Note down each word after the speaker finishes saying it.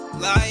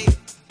light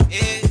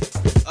it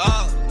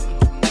up.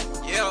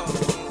 Yeah,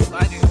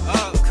 light it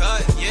up,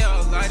 cut. Yeah,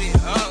 light it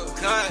up,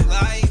 cut.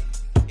 Light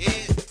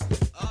it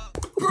up.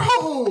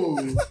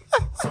 Bro.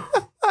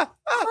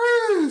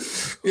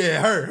 Chris.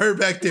 Yeah, her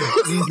back there.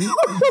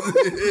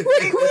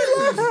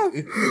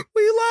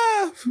 We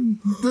live.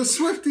 The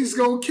Swifties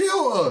gonna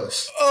kill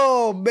us.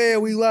 Oh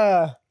man, we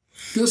live.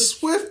 The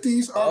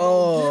Swifties are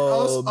gonna get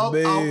us up out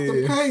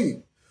the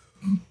paint.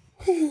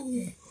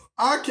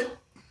 I can't.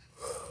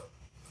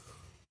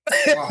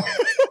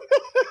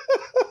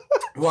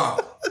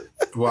 Wow.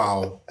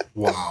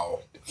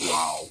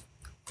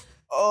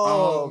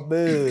 Oh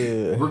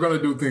man. We're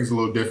gonna do things a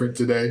little different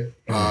today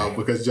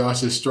because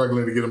Josh is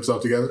struggling to get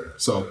himself together.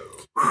 So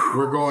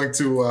we're going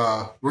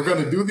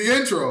to do the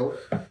intro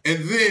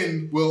and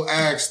then we'll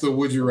ask the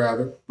would you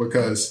rather,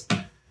 because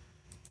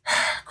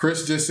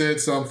Chris just said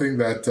something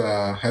that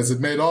has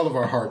made all of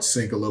our hearts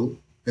sink a little.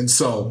 And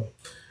so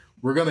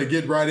we're going to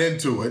get right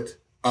into it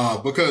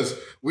because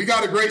we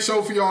got a great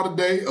show for y'all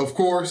today. Of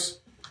course,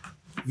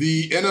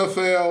 the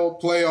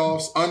NFL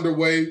playoffs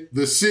underway.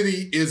 The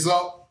city is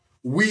up.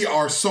 We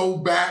are so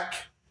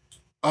back.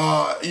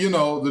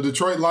 The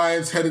Detroit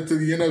Lions headed to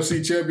the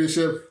NFC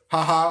Championship.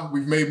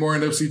 We've made more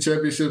NFC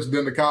championships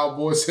than the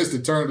Cowboys since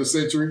the turn of the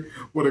century.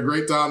 What a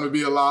great time to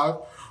be alive.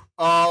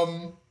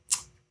 On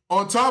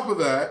top of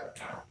that,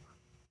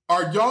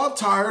 are y'all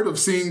tired of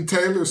seeing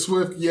Taylor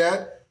Swift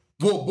yet?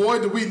 Well, boy,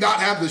 do we not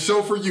have the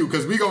show for you,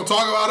 because we're going to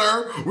talk about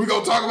her. We're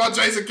going to talk about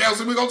Jason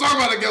Kelce. We're going to talk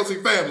about the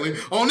Kelce family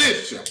on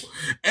this show.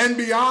 And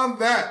beyond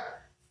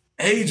that,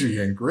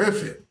 Adrian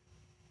Griffin.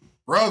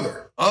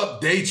 Brother,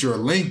 update your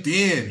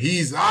LinkedIn.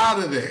 He's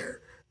out of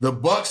there. The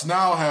Bucs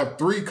now have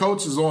 3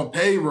 coaches on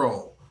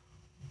payroll.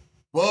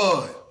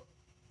 Bud,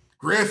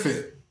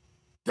 Griffin,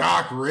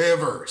 Doc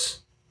Rivers.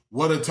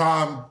 What a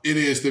time it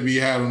is to be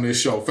had on this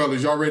show.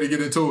 Fellas, y'all ready to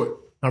get into it?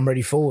 I'm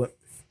ready for it.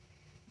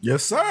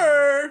 Yes,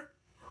 sir.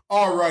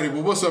 All righty.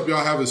 Well, what's up,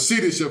 y'all? Have a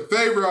seat. It's your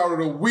favorite hour of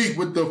the week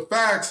with the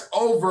Facts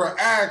Over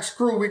Axe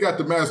crew. We got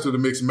the master, the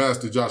mix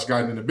master, Josh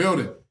Guyton in the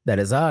building. That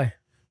is I.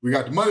 We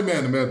got the money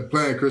man, the man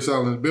playing, Chris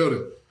Allen in the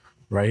building.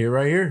 Right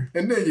here.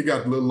 And then you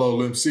got the little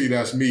old MC,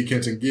 that's me,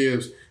 Kenton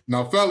Gibbs.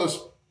 Now, fellas,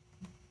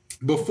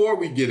 because we're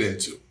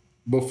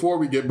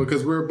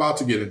about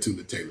to get into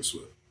the Taylor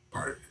Swift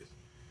part of this.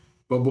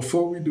 But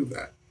before we do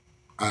that,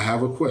 I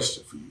have a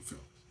question for you,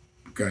 fellas.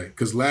 Okay?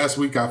 Because last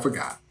week I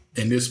forgot.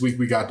 And this week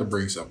we got to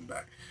bring something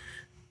back.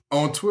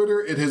 On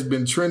Twitter, it has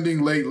been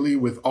trending lately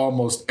with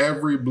almost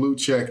every blue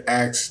check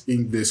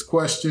asking this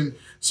question.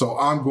 So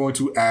I'm going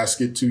to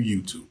ask it to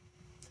you two.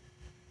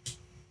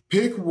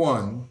 Pick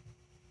one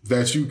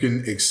that you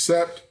can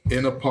accept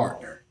in a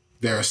partner.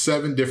 There are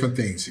 7 different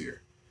things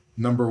here.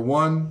 Number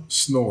 1,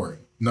 snoring.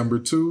 Number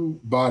 2,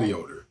 body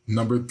odor.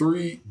 Number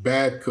 3,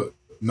 bad cook.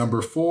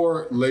 Number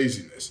 4,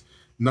 laziness.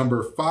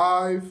 Number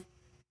 5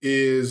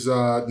 is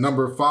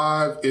illiteracy.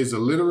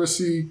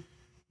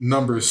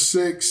 Number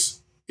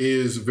 6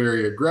 is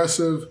very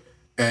aggressive.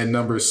 And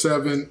number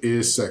 7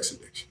 is sex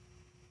addiction.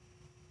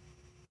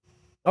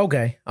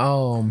 Okay.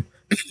 I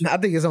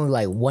think it's only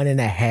like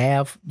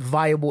 1.5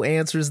 viable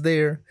answers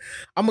there.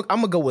 I'm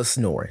gonna go with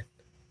snoring,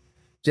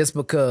 just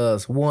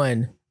because,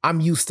 one,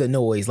 I'm used to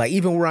noise. Like,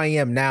 even where I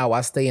am now,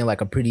 I stay in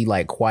like a pretty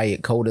like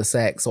quiet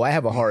cul-de-sac, so I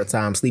have a hard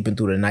time sleeping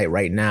through the night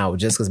right now,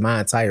 just because my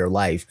entire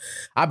life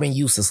I've been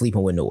used to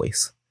sleeping with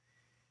noise.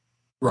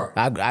 Right.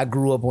 I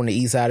grew up on the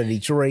east side of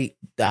Detroit.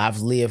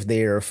 I've lived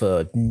there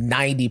for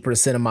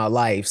 90% of my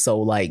life, so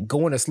like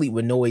going to sleep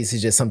with noise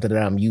is just something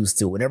that I'm used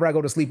to. Whenever I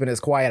go to sleep and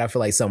it's quiet, I feel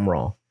like something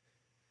wrong.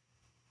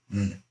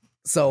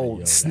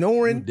 So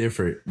snoring,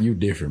 you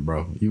different,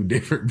 bro.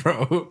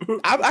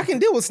 I can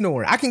deal with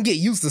snoring. I can get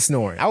used to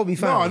snoring. I would be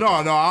fine. No.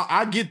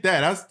 I get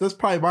that. That's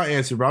probably my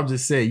answer, bro. I'm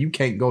just saying you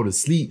can't go to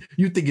sleep.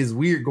 You think it's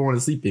weird going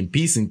to sleep in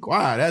peace and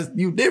quiet. That's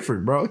you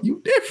different, bro.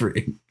 You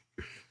different.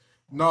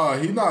 No,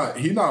 he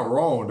not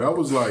wrong. That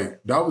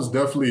was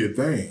definitely a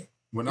thing.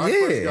 When I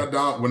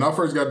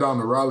first got down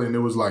to Raleigh and it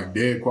was like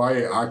dead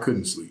quiet, I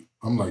couldn't sleep.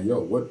 I'm like, yo,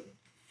 what?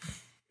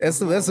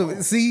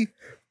 See,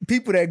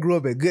 people that grew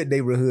up in good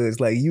neighborhoods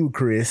like you,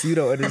 Chris, you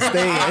don't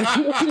understand.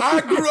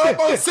 I grew up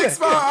on 6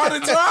 Mile out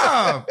of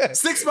drive.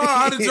 6 Mile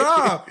out of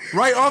drive.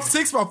 Right off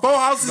 6 Mile. 4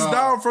 houses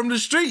down from the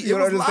street. You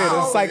don't understand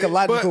the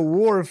psychological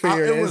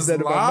warfare instead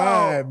of my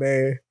mind,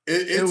 man.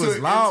 It was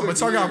loud, but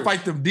y'all gotta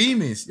fight them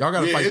demons. Y'all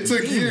gotta fight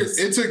them demons.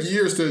 It took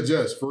years to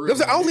adjust. For real.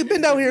 I only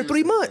been down here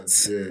 3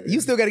 months. Yeah.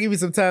 You still gotta give me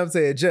some time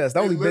to adjust.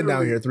 I only been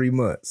down here 3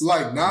 months.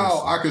 Like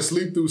now, I could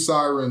sleep through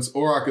sirens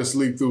or I could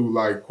sleep through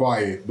like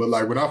quiet. But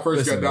like when I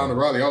first got down to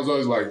Raleigh, I was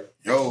always like,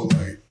 yo,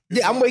 like.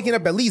 Yeah, I'm waking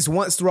up at least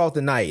once throughout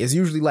the night. It's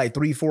usually like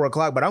 3, 4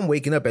 o'clock, but I'm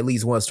waking up at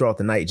least once throughout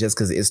the night just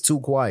because it's too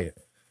quiet.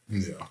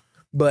 Yeah.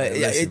 But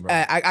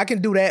I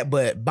can do that.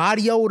 But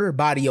body odor,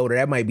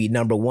 that might be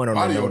number 1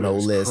 on the no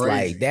list.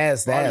 Crazy. Like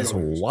that's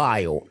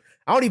wild.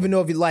 I don't even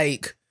know if you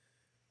like.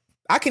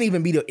 I can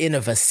even be in the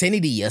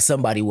vicinity of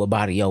somebody with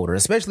body odor,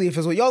 especially if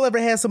it's what y'all ever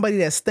had somebody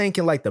that's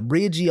stinking like the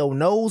bridge of your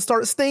nose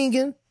start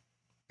stinging.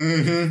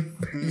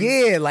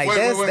 Yeah, like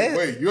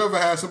wait. You ever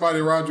had somebody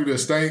around you that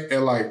stank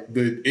and like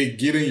it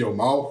get in your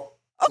mouth?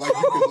 Like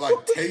you could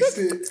like taste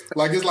it.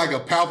 Like it's like a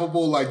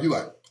palpable, like you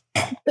like.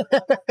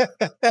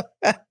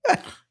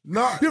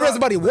 No, you ever had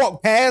somebody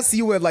walk past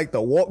you with like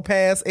the walk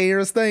past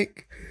air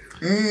stink?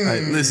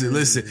 Hey,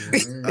 listen.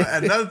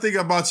 Another thing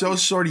about your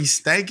shorty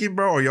stanking,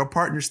 bro, or your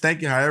partner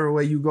stanking, however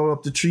way you go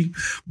up the tree.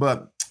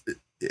 But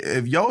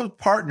if your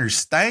partner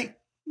stank,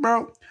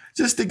 bro,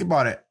 just think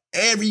about it.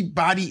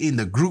 Everybody in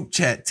the group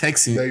chat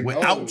texting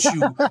without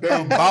you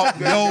about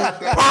your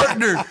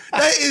partner.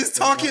 They is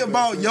talking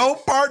about your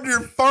partner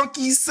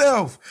funky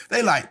self.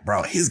 They like,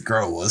 bro, his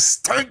girl was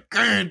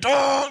stinking,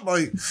 dog.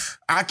 Like,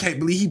 I can't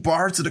believe he brought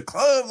her to the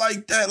club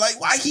like that. Like,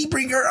 why he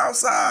bring her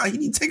outside? He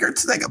need to take her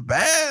to take a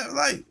bath.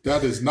 Like,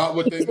 that is not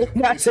what they meant.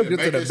 Not took her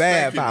to the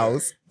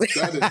bathhouse.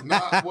 That is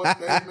not what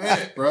they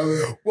meant,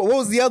 brother. What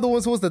was the other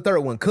ones? What was the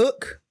third one?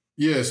 Cook?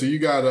 Yeah, so you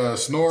got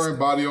snoring,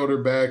 body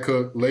odor, bad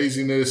cook,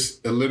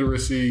 laziness,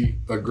 illiteracy,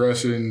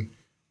 aggression,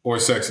 or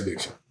sex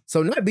addiction.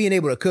 So not being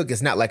able to cook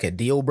is not like a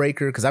deal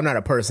breaker, because I'm not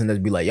a person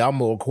that'd be like, y'all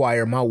gonna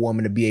require my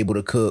woman to be able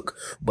to cook,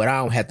 but I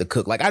don't have to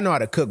cook. Like, I know how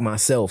to cook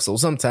myself, so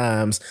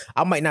sometimes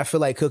I might not feel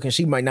like cooking,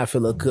 she might not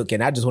feel like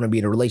cooking. I just want to be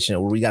in a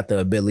relationship where we got the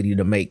ability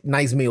to make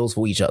nice meals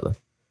for each other.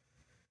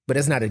 But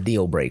it's not a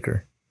deal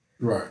breaker.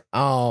 Right.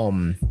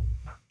 The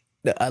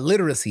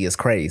illiteracy is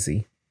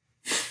crazy.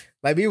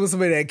 Like, be with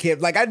somebody that can't,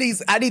 like, I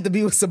need to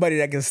be with somebody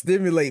that can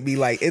stimulate me,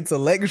 like,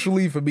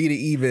 intellectually for me to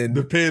even.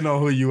 Depending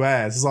on who you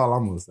ask. That's all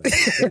I'm going to say.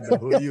 Depending on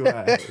who you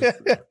ask.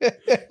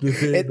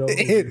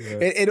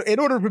 In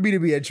order for me to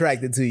be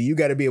attracted to you, you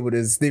got to be able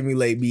to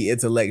stimulate me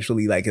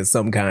intellectually, like, in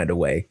some kind of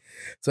way.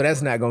 So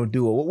that's not going to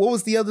do it. What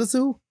was the other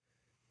two?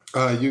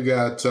 You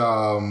got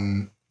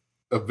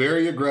a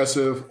very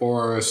aggressive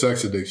or a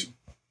sex addiction.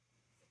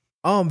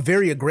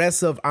 Very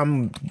aggressive.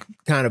 I'm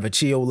kind of a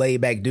chill,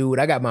 laid back dude.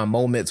 I got my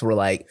moments where,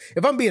 like,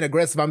 if I'm being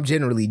aggressive, I'm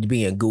generally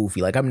being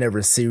goofy. Like, I'm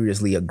never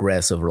seriously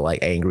aggressive or like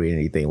angry or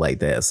anything like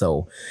that.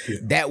 So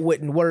that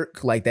wouldn't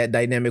work. Like, that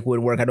dynamic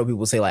wouldn't work. I know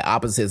people say like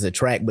opposites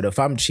attract, but if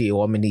I'm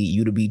chill, I'm gonna need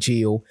you to be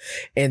chill.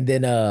 And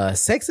then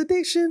sex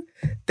addiction,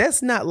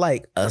 that's not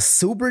like a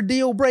super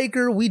deal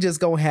breaker. We just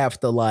gonna have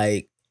to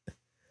like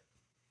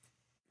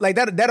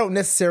that don't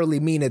necessarily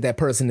mean that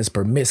person is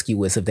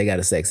promiscuous if they got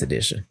a sex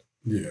addiction.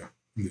 Yeah.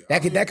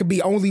 That could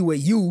be only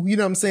with you. You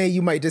know what I'm saying?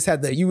 You would just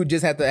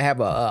have to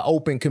have a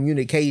open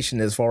communication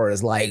as far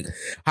as like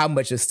how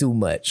much is too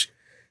much.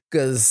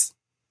 Because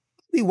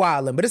be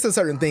wildin', but it's a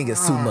certain thing is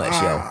too much,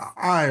 yo.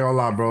 I ain't gonna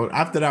lie, bro.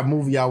 After that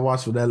movie I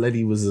watched where that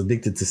lady was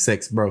addicted to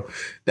sex, bro,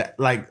 that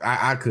like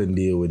I couldn't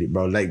deal with it,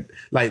 bro. Like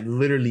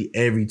literally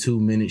every 2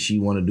 minutes she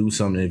want to do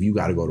something. If you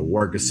got to go to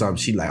work or something,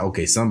 she like,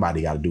 okay,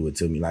 somebody got to do it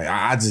to me. Like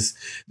I just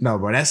no,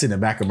 bro. That's in the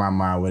back of my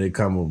mind when it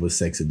comes with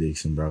sex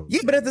addiction, bro. Yeah,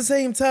 but at the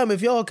same time,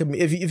 if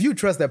you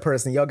trust that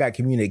person, y'all got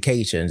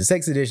communication. The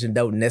sex addiction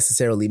don't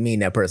necessarily mean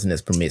that person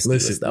is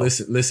promiscuous.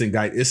 Listen,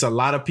 guys. It's a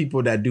lot of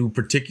people that do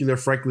particular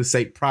Franklin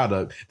Sake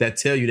product that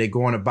tell you they're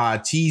going to buy a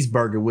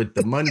cheeseburger with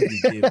the money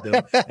you give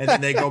them, and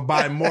then they go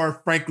buy more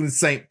Franklin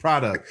Saint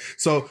product.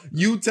 So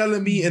you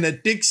telling me an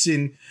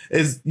addiction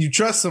is you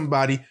trust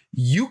somebody,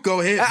 you go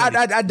ahead.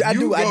 I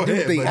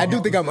do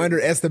think I'm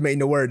underestimating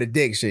the word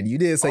addiction. You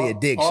did say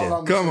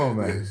addiction. Come on,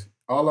 man.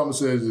 All I'm gonna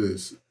say is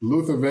this: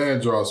 Luther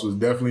Vandross was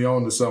definitely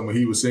on to something.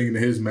 He was singing to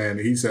his man,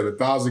 and he said,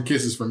 "1,000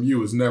 kisses from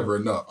you is never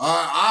enough."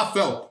 I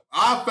felt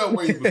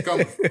where he was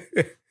coming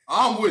from.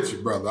 I'm with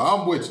you, brother.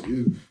 I'm with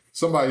you.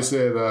 Somebody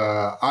said,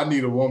 I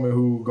need a woman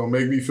who gonna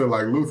make me feel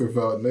like Luther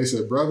felt. And they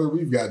said, brother,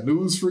 we've got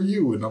news for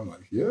you. And I'm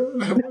like,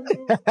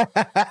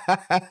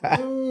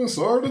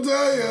 sorry to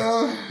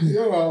tell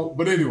you.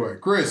 But anyway,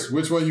 Chris,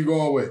 which one you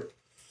going with?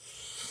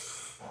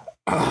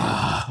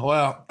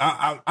 Well,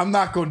 I'm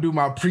not going to do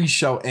my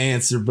pre-show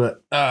answer,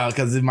 but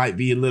because it might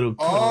be a little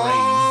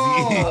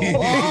crazy.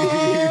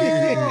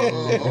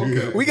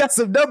 Okay. We got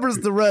some numbers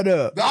to run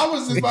up. I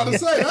was just about to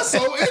say, that's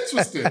so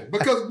interesting.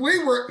 Because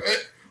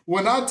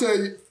when I tell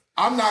you,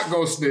 I'm not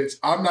going to snitch.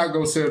 I'm not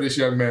going to sell this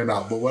young man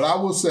out. But what I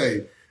will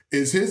say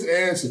is his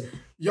answer.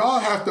 Y'all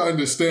have to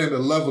understand the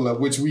level at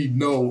which we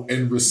know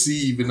and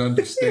receive and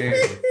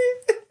understand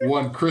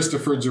one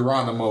Christopher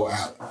Geronimo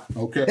Allen.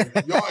 Okay?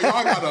 Y'all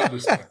got to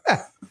understand.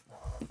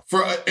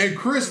 And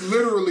Chris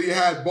literally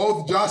had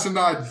both Josh and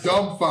I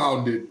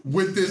dumbfounded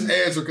with this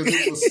answer because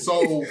it was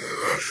so...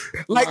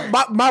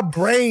 my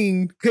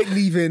brain couldn't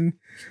even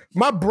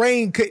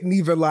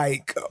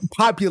like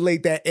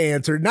populate that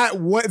answer.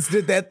 Not once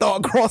did that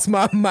thought cross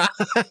my mind.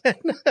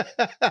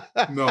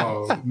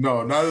 No,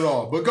 not at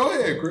all. But go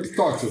ahead, Chris.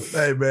 Talk to me.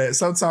 Hey, man,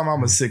 sometimes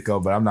I'm a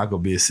sicko, but I'm not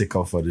going to be a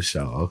sicko for the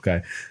show,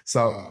 okay?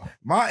 So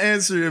my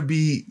answer would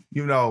be,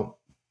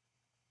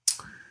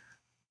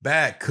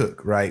 bad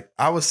cook, right?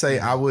 I would say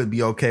I would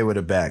be okay with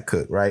a bad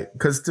cook, right?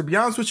 Because to be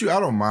honest with you,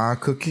 I don't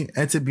mind cooking.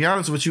 And to be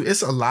honest with you,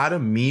 it's a lot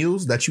of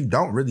meals that you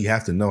don't really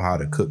have to know how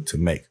to cook to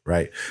make,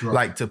 right?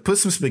 Like to put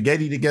some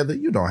spaghetti together,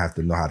 you don't have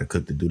to know how to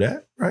cook to do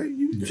that, right?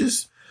 You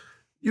just,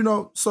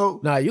 so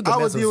you can I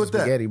mess would deal with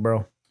with spaghetti, that,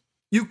 bro.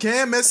 You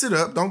can mess it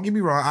up. Don't get me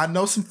wrong. I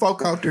know some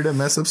folk out there that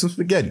mess up some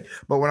spaghetti.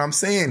 But what I'm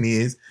saying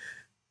is,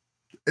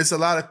 it's a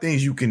lot of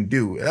things you can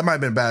do. That might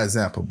have been a bad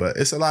example, but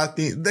it's a lot of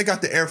things. They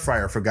got the air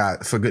fryer for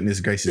goodness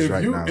gracious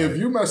now. If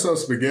you mess up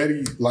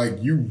spaghetti,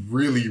 like you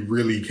really,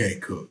 really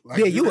can't cook. Like,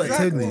 Yeah, you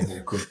exactly.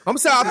 I'm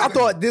sorry. I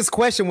thought this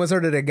question was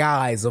sort of the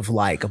guys of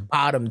like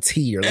bottom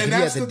tier. Like, if you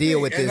had to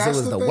deal with this, it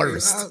was the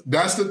worst.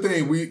 That's the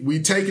thing.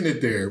 We taking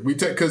it there.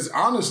 Because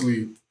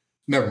honestly,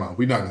 never mind.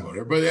 We're not gonna go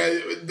there. But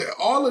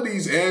all of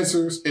these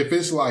answers, if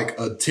it's like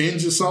a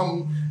tinge or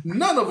something,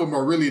 none of them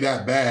are really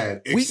that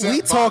bad.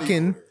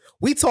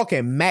 We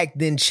talking mac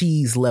then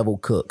cheese level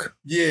cook.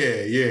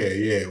 Yeah.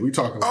 We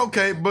talking like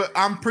okay, but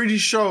I'm pretty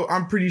sure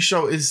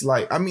it's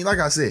like, I mean, like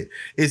I said,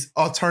 it's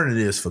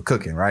alternatives for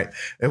cooking, right?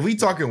 If we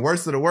talking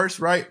worst of the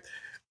worst, right?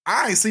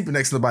 I ain't sleeping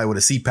next to nobody with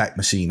a CPAP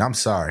machine. I'm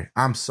sorry.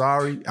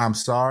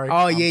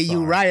 Oh, yeah,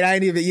 you right. I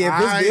ain't even,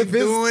 I ain't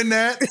doing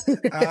that.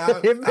 I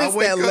wake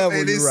that up level,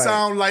 and it right.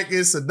 sound like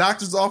it's a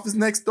doctor's office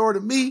next door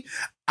to me.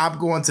 I'm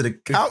going to the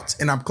couch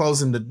and I'm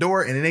closing the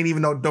door and it ain't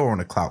even no door on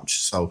the couch.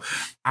 So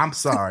I'm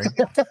sorry.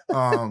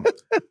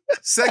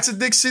 Sex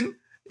addiction.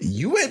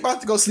 You ain't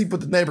about to go sleep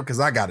with the neighbor because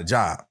I got a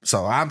job.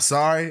 So I'm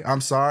sorry. I'm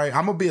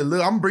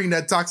gonna bring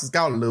that toxic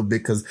out a little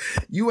bit because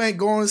you ain't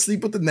going to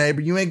sleep with the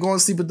neighbor. You ain't going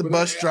to sleep with the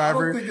bus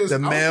driver, the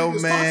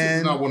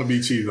mailman. I want to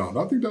be cheated on.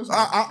 I think that's.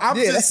 I'm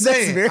just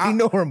saying. That's very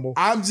normal.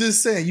 I'm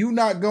just saying you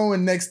not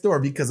going next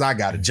door because I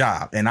got a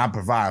job and I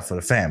provide for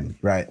the family.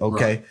 Right.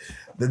 Okay. Right.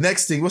 The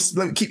next thing,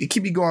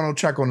 keep me going on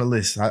track on the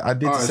list. I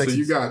did. All right, so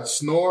you got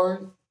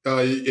snoring,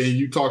 and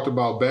you talked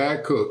about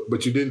bad cook,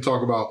 but you didn't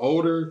talk about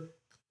odor,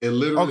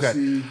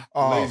 illiteracy,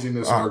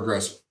 laziness, or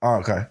aggressive.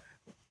 Okay,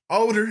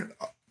 odor,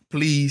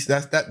 please.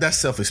 That's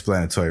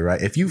self-explanatory,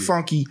 right? If you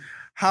funky,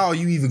 how are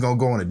you even gonna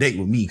go on a date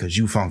with me because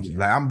you funky?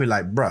 Like I'm gonna be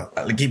like, bro,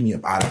 give me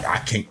a.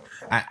 I can't.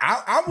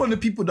 I'm one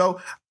of the people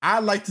though. I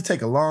like to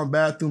take a long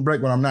bathroom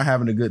break when I'm not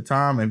having a good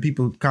time, and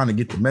people kind of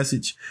get the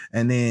message,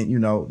 and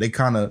then they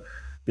kind of.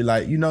 Be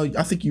like,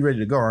 I think you ready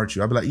to go, aren't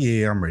you? I'll be like,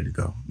 yeah, I'm ready to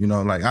go.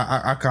 Like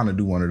I kind of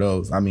do one of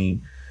those. I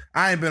mean,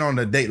 I ain't been on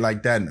a date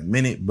like that in a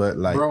minute, but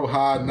like, bro,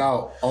 hiding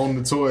out on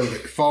the toilet,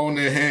 phone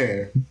in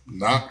hand,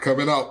 not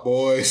coming up,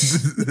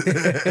 boys.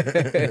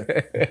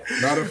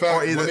 Matter of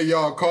fact, one of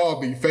y'all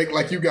called me, fake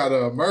like you got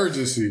an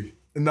emergency.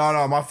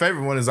 No, my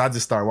favorite one is I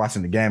just start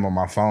watching the game on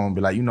my phone. Be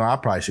like, I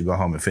probably should go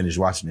home and finish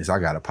watching this. I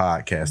got a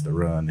podcast to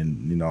run,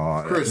 and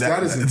Chris,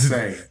 that is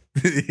insane.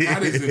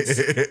 That is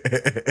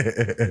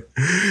insane.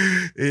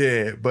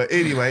 Yeah, but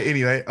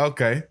anyway,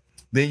 okay.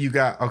 Then you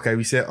got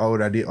we said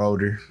older. I did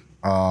older.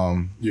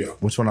 Yeah.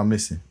 Which one I'm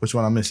missing?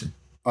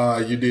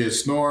 You did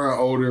snoring,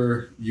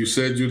 odor. You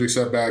said you'd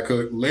accept bad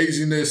cook,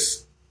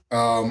 laziness,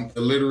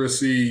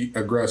 illiteracy,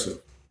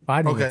 aggressive.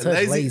 I didn't even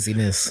touch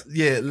laziness.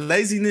 Yeah,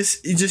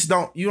 laziness.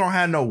 You don't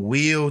have no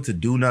will to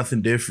do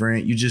nothing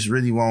different. You just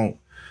really won't.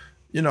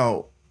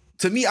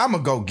 To me, I'm a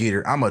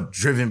go-getter. I'm a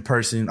driven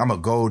person. I'm a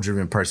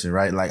goal-driven person,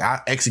 right? Like,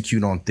 I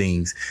execute on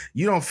things.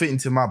 You don't fit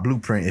into my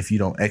blueprint if you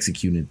don't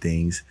execute in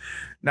things.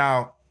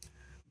 Now,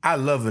 I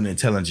love an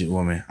intelligent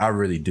woman. I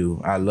really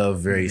do. I love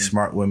very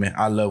smart women.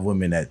 I love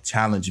women that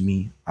challenge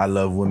me. I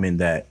love women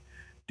that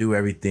do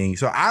everything.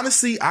 So,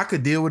 honestly, I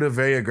could deal with a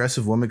very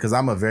aggressive woman because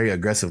I'm a very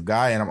aggressive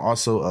guy, and I'm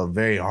also a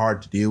very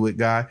hard to deal with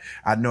guy.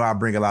 I know I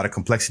bring a lot of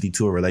complexity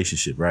to a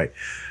relationship, right?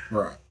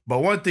 Right.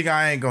 But one thing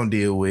I ain't gonna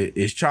deal with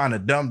is trying to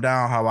dumb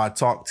down how I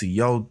talk to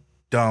your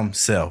dumb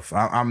self.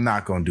 I'm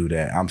not gonna do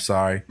that. I'm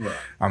sorry. Right.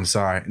 I'm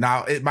sorry.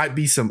 Now it might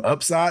be some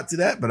upside to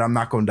that, but I'm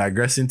not gonna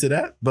digress into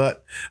that.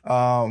 But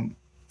I'm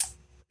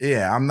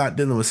not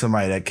dealing with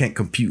somebody that can't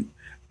compute.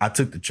 I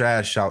took the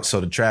trash out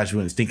so the trash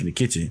wouldn't stink in the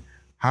kitchen.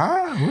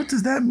 Huh? What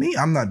does that mean?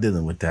 I'm not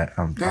dealing with that.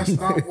 That's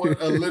not what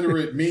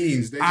illiterate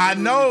means. I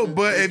know,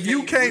 but if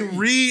you can't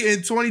read in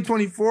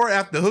 2024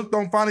 after Hooked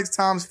on Phonics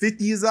times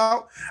 50 is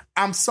out,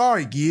 I'm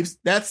sorry, Gibbs.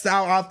 That's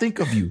how I think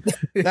of you.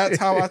 That's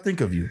how I think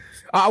of you.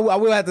 I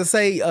will have to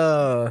say,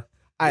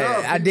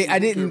 I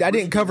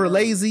didn't cover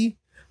lazy.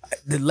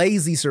 The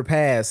lazy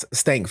surpassed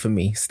stank for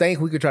me. Stank,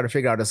 we could try to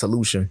figure out a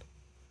solution.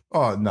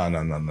 Oh no!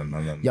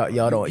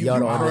 Y'all don't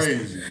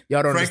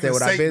understand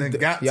what I've been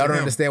through. Y'all don't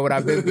understand what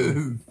I've been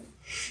through.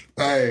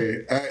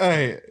 Hey.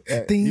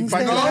 Things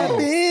that I've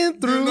been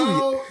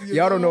through.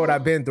 Y'all don't know what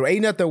I've been through.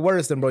 Ain't nothing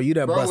worse than, bro, you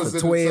done bust a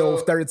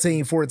 12,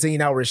 13,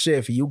 14-hour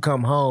shift. You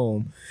come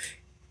home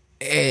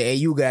and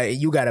you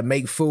got to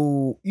make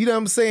food. You know what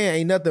I'm saying?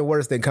 Ain't nothing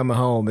worse than coming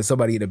home and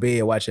somebody in the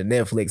bed watching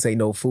Netflix. Ain't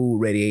no food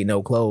ready. Ain't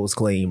no clothes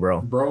clean,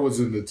 bro. Bro was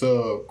in the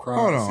tub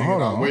crying,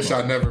 singing, I wish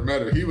I never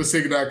met her. He was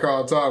singing that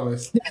Carl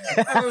Thomas.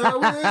 I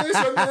wish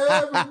I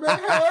never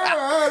met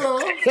her.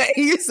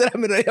 He said,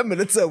 I'm in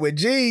the tub with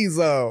G's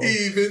on.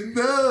 Even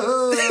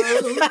though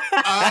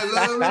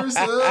I love her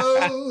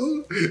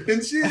so,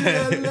 and she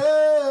got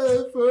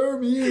love for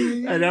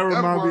me. And that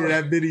reminds me of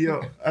that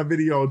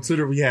video on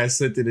Twitter we had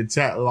sent in the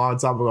chat a long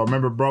time ago.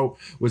 Remember, bro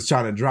was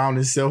trying to drown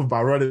himself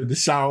by running the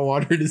shower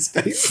water in his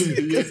face.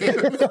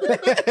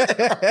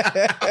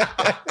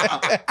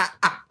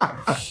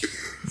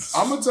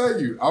 I'm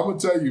gonna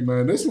tell you,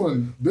 man. This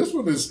one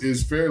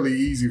is fairly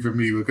easy for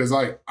me because,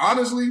 like,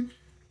 honestly,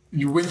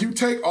 when you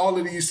take all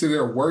of these to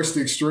their worst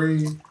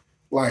extreme,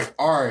 like,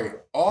 all right,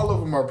 all of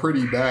them are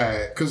pretty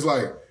bad. Cause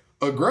like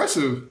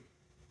aggressive,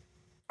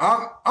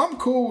 I'm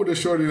cool with a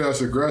shorty that's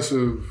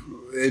aggressive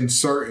in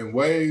certain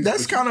ways.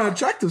 That's kind of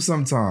attractive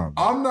sometimes.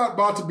 I'm not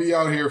about to be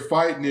out here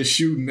fighting and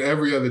shooting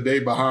every other day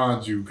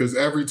behind you because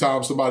every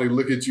time somebody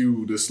look at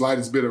you, the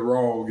slightest bit of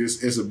wrong,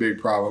 it's a big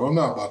problem. I'm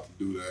not about to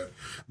do that.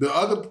 The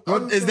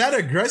other Is that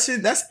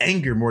aggression? That's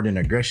anger more than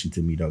aggression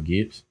to me, though,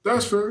 Gibbs.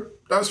 That's fair.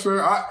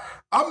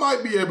 I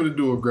might be able to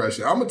do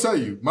aggression. I'm gonna tell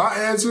you, my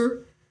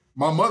answer,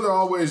 my mother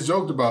always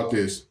joked about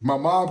this. My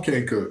mom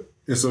can't cook.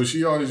 And so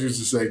she always used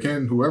to say,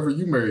 Ken, whoever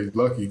you marry is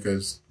lucky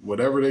because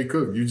whatever they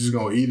cook, you just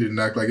gonna eat it and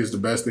act like it's the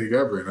best thing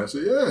ever. And I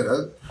said,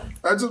 yeah,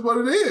 that's just what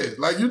it is.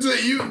 Like you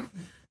know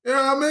what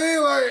I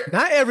mean? Like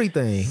Not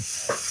everything.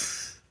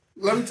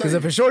 let me tell Because you.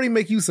 if a shorty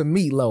make you some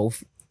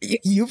meatloaf,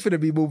 you finna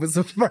be moving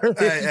some further.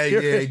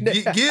 Hey,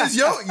 Gibbs,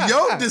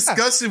 your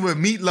discussion with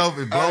meatloaf,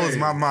 it blows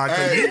my mind.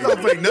 Cause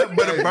meatloaf ain't nothing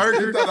but a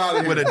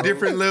burger with a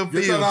different little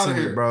feel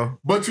to it, bro.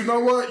 But you know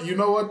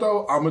what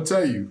though? I'm gonna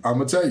tell you.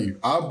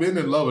 I've been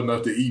in love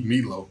enough to eat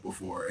meatloaf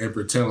before and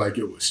pretend like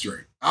it was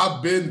straight.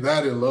 I've been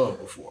that in love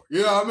before.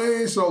 You know what I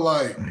mean? So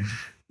like,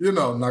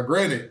 now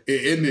granted,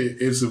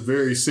 it's a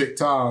very sick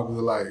time.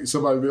 Like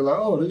somebody be like,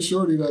 oh, this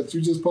shorty that you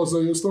just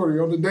posted on your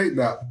story on the date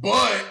now.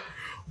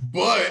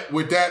 But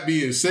with that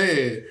being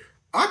said,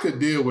 I could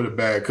deal with a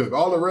bad cook.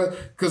 All the rest,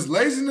 because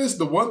laziness,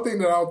 the one thing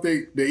that I don't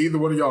think that either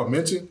one of y'all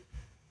mentioned,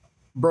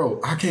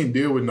 bro, I can't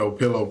deal with no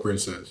pillow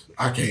princess.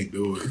 I can't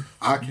do it.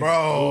 I can't.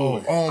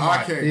 Bro, do it.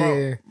 I can't.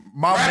 Yeah.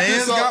 My Wrap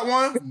man's this up. got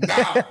one.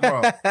 Nah.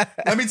 Bro,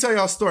 let me tell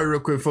y'all a story real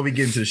quick before we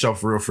get into the show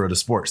for the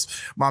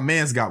sports. My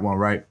man's got one,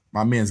 right?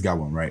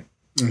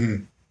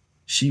 Mm-hmm.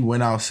 She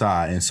went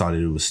outside and saw that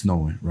it was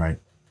snowing, right?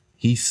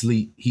 He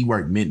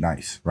worked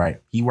midnights, right?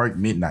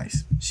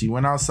 She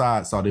went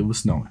outside, saw that it was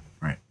snowing,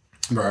 right?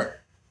 Right.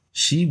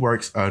 She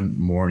works a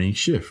morning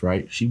shift,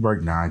 right? She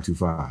worked 9 to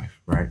 5,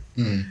 right?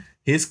 Mm-hmm.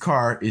 His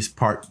car is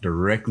parked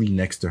directly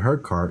next to her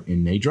car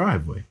in their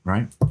driveway,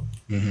 right?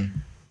 Mm-hmm.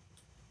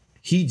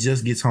 He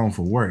just gets home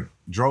from work,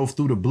 drove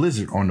through the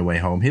blizzard on the way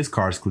home. His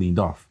car's cleaned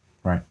off,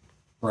 right?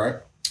 Right.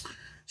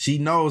 She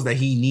knows that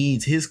he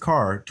needs his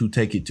car to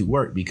take it to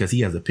work because he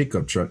has a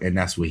pickup truck and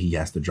that's what he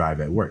has to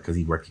drive at work because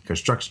he works in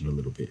construction a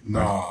little bit.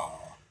 Right? No.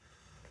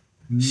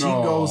 She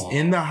goes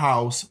in the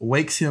house,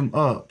 wakes him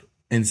up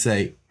and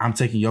say, I'm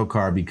taking your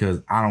car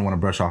because I don't want to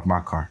brush off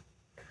my car.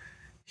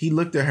 He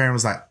looked at her and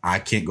was like, I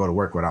can't go to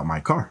work without my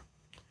car.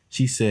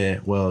 She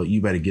said, well, you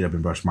better get up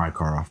and brush my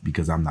car off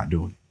because I'm not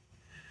doing it.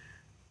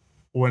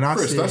 When I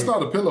Chris, said, that's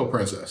not a pillow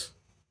princess.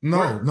 No.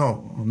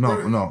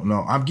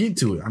 I'm getting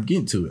to it.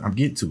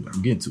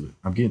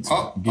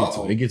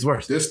 It gets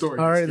worse. This story.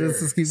 All right, is let's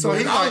scary. just keep So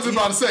going. I was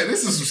about to say,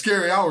 this is some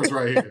scary hours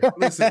right here.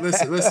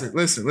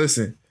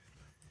 Listen.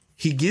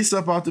 He gets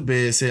up out the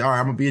bed and say, all right,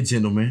 I'm going to be a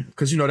gentleman.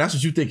 Because, that's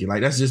what you're thinking.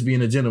 Like, that's just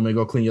being a gentleman.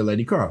 Go clean your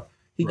lady car.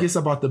 He gets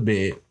up out the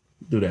bed,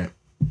 do that.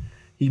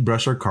 He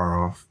brush her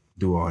car off,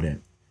 do all that.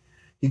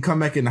 He come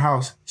back in the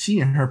house. She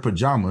in her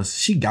pajamas.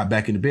 She got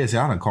back in the bed and said,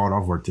 I done called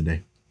off work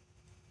today.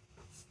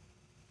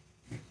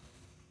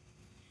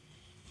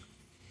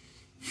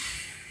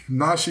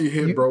 Now she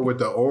hit bro with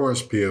the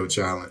orange peel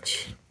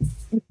challenge.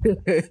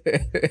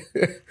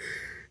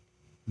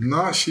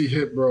 Now she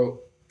hit bro.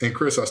 And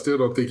Chris, I still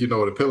don't think you know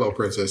what a pillow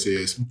princess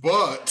is,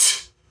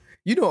 but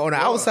on the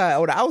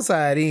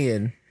outside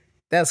end,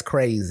 that's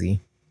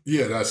crazy.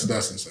 yeah, that's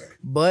insane.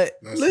 But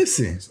That's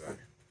Listen.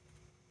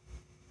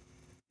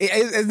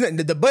 insane.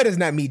 the but is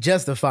not me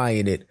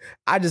justifying it.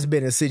 I just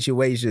been in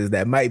situations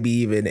that might be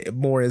even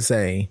more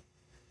insane.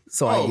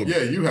 So I Oh get yeah,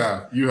 it.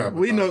 you have.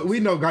 We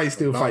know guys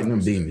still fighting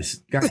them 100%.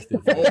 demons. Guys still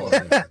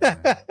fighting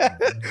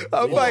Boy,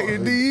 I'm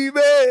fighting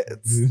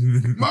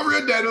demons. my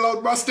real daddy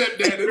lost my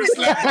stepdad and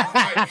slapped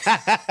my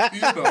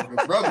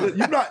fight. Brother.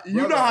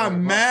 You know how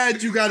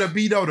mad you gotta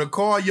be though to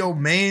call your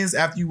mans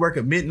after you work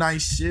a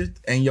midnight shift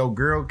and your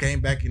girl came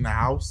back in the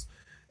house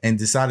and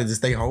decided to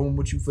stay home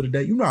with you for the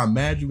day. You know how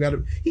mad you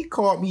gotta. He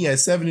called me at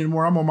 7 in the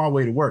morning. I'm on my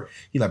way to work.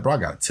 He like, bro, I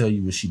gotta tell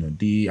you what she done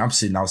did. I'm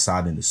sitting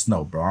outside in the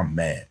snow, bro. I'm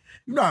mad.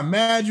 You know how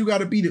mad you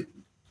gotta be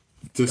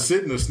To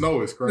sit in the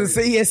snow is crazy.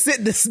 So yeah, sit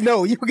in the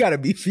snow. You gotta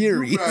be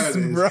furious,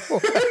 You bro.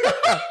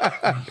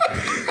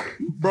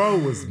 Bro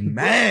was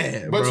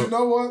mad. But bro. you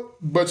know what?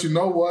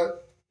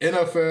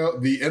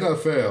 The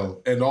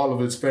NFL and all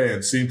of its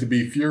fans seem to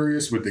be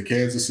furious with the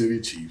Kansas City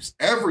Chiefs.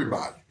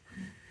 Everybody.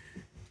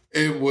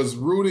 It was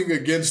rooting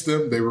against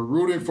them. They were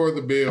rooting for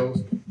the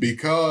Bills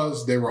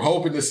because they were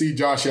hoping to see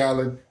Josh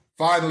Allen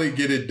finally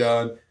get it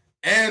done.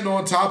 And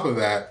on top of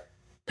that,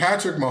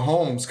 Patrick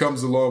Mahomes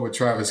comes along with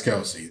Travis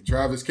Kelce.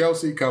 Travis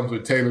Kelce comes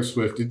with Taylor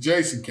Swift and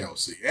Jason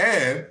Kelce.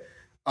 And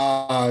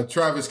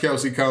Travis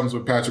Kelce comes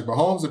with Patrick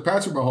Mahomes, and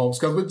Patrick Mahomes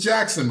comes with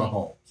Jackson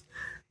Mahomes.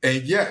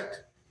 And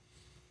yet,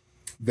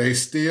 they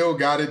still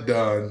got it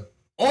done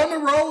on the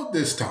road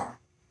this time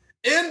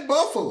in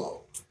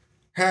Buffalo.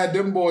 had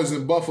them boys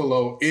in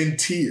Buffalo in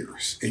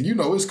tears. And you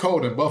know it's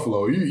cold in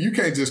Buffalo. You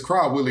can't just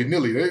cry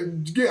willy-nilly. They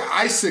get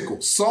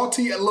icicles,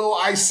 salty little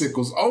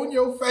icicles on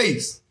your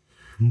face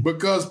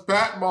because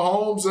Pat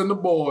Mahomes and the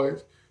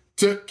boys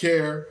took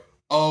care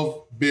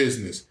of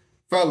business.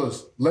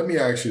 Fellas, let me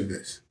ask you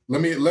this.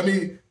 Let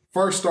me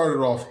first start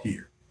it off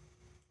here.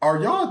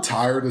 Are y'all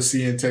tired of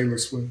seeing Taylor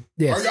Swift?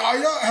 Yes. Are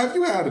y'all have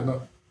you had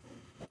enough?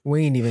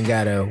 We ain't even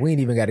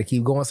gotta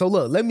keep going. So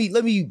look, let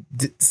me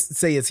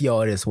say it to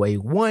y'all this way.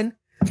 One,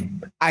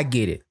 I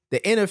get it. The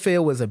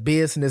NFL was a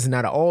business, and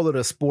out of all of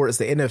the sports,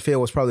 the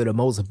NFL was probably the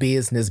most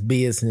business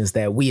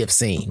that we have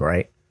seen,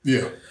 right?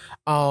 Yeah.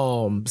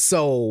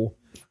 So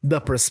the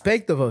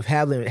perspective of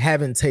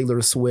having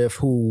Taylor Swift,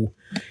 who,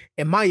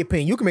 in my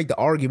opinion, you can make the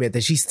argument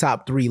that she's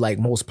top 3 like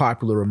most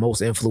popular or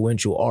most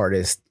influential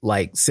artist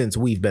like since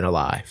we've been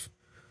alive.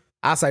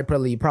 I say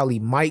probably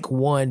Mike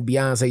 1,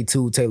 Beyonce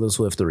 2, Taylor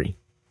Swift 3.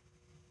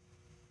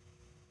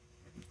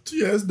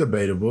 Yeah, it's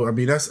debatable. I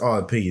mean, that's all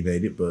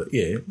opinionated, but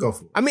yeah, go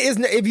for it. I mean,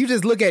 if you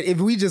just look at, if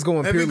we just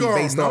going purely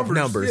based off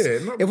numbers,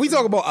 if we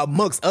talk about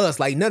amongst us,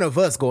 like none of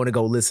us going to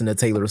go listen to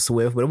Taylor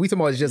Swift, but if we talk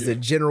about just the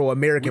general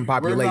American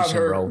population,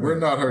 bro. We're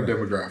not her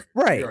demographic.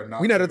 Right.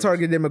 We're not a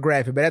target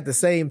demographic, but at the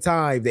same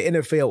time, the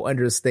NFL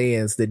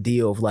understands the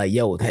deal of like,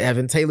 yo,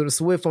 having Taylor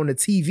Swift on the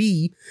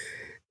TV,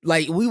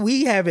 like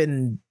we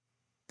having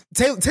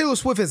Taylor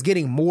Swift is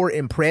getting more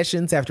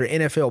impressions after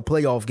NFL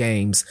playoff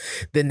games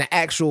than the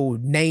actual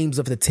names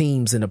of the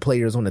teams and the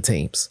players on the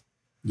teams.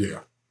 Yeah.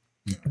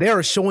 They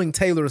are showing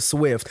Taylor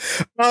Swift.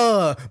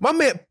 My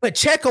man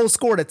Pacheco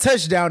scored a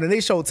touchdown and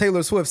they showed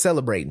Taylor Swift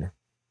celebrating.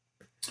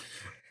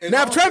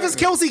 Now, if Travis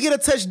Kelce get a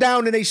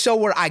touchdown and they show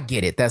her, I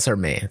get it. That's her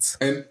man's.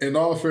 And in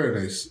all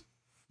fairness,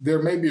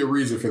 there may be a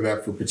reason for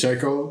that for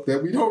Pacheco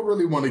that we don't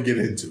really want to get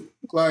into.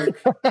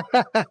 Like,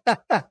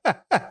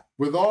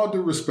 with all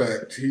due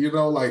respect, you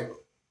know, like,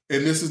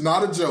 and this is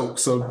not a joke,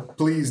 so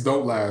please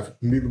don't laugh.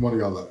 Neither one of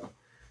y'all laugh.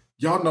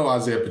 Y'all know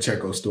Isaiah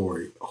Pacheco's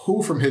story.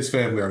 Who from his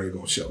family are they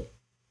going to show?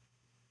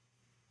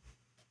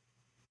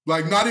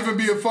 Like, not even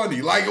being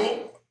funny. Like,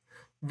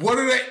 what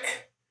are they?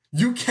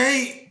 You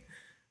can't.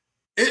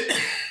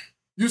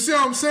 You see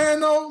what I'm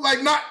saying, though? Like,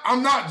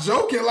 I'm not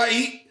joking.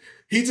 Like,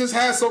 he just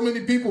has so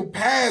many people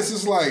pass.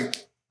 It's like,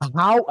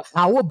 how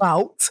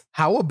about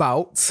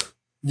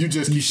you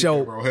just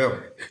show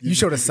him. You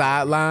show the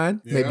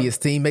sideline, maybe his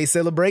teammates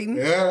celebrating.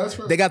 Yeah, that's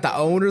fair. They got the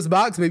owner's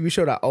box. Maybe you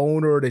show the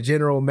owner or the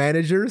general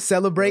manager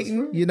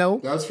celebrating. You know,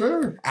 that's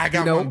fair. I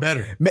got one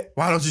better.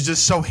 Why don't you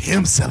just show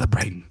him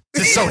celebrating?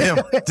 Just show him.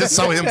 Just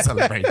show him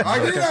celebrating.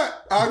 I get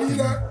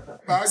that.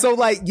 So,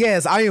 like,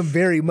 yes, I am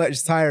very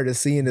much tired of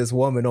seeing this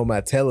woman on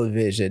my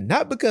television.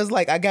 Not because,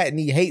 like, I got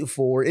any hate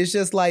for her. It's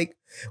just, like,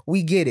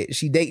 we get it.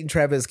 She dating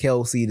Travis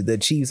Kelce. The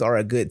Chiefs are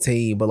a good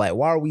team. But, like,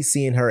 why are we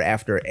seeing her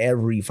after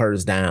every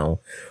first down?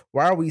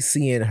 Why are we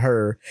seeing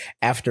her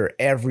after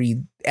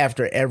every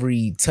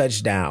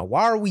touchdown?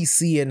 Why are we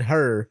seeing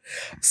her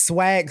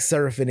swag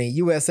surfing? And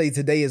USA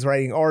Today is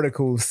writing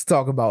articles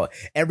talking about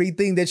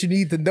everything that you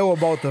need to know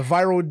about the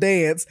viral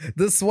dance,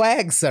 the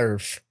swag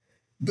surf.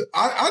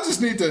 I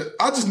just need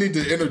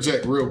to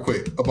interject real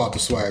quick about the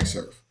swag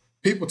surf.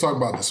 People talk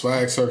about the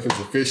swag surf is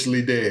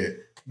officially dead.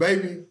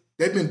 Baby,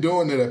 they've been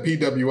doing it at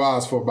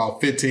PWIs for about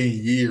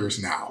 15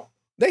 years now.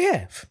 They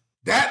have.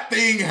 That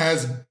thing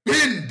has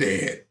been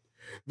dead.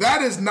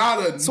 That is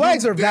not a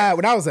swag surf died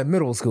when I was at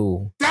middle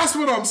school. That's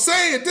what I'm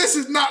saying. This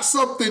is not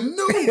something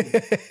new.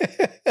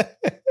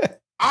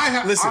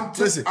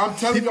 Listen. I'm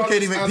telling you,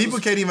 people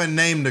can't even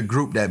name the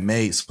group that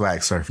made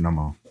swag surf no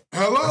more.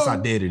 Hello? That's how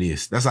dead it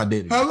is.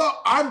 Hello?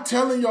 I'm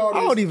telling y'all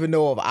this. I don't even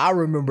know if I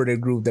remember the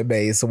group that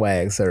made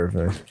swag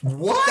surfing.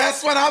 What?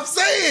 That's what I'm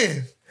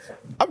saying.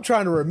 I'm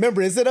trying to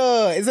remember. Wasn't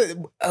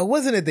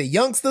it the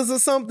Youngsters or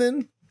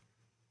something?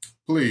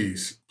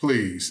 Please.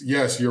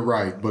 Yes, you're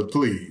right. But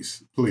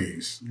please.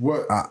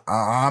 What?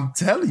 I'm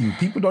telling you,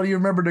 people don't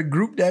even remember the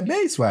group that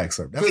made swag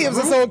surf. The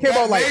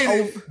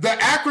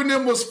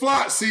acronym was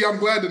FLY. See, I'm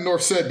glad the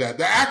North said that.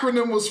 The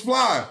acronym was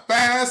FLY.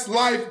 Fast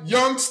Life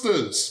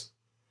Youngsters.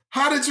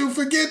 How did you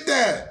forget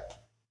that?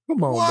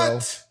 Come on,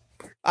 what?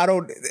 Bro. I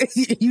don't.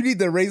 You need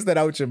to erase that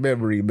out your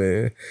memory,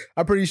 man.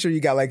 I'm pretty sure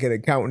you got like an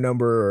account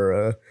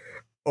number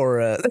or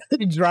a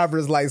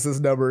driver's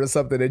license number or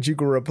something that you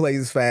can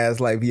replace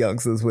Fast Life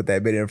Youngsters with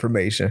that bit of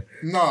information.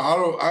 No, I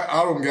don't.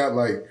 I don't got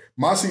like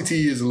my CT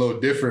is a little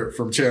different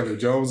from Chandler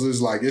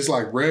Jones's. Like it's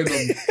like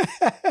random,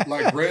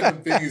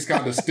 random things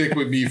kind of stick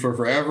with me for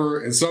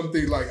forever. And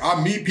something like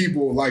I meet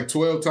people like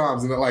 12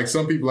 times, and like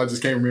some people I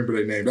just can't remember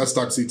their name. That's the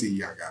type of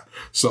CTE I got.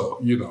 So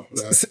you know.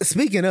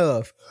 Speaking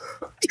of,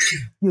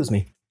 excuse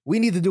me, we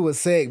need to do a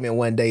segment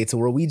one day to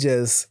where we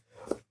just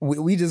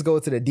go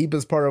to the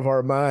deepest part of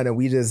our mind and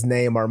we just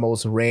name our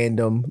most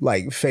random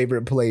like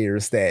favorite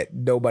players that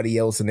nobody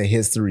else in the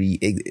history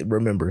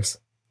remembers.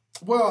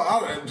 Well,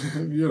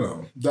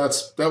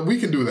 that we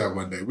can do that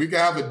one day. We can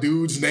have a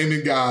dudes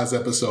naming guys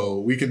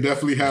episode. We can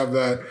definitely have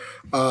that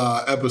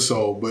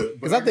episode. But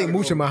Because I think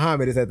Musha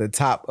Muhammad is at the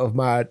top of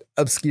my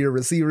obscure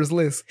receivers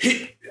list.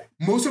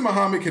 Musa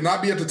Muhammad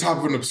cannot be at the top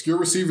of an obscure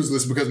receivers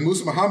list because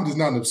Musa Muhammad is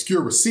not an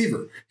obscure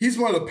receiver. He's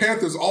one of the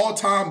Panthers'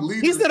 all-time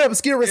leaders. He's not an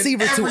obscure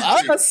receiver to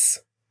us.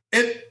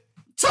 And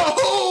to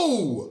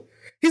who?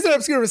 He's an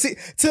obscure receiver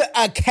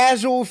to a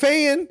casual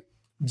fan.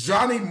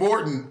 Johnny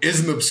Morton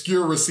is an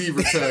obscure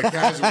receiver to a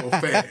casual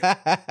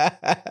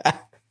fan.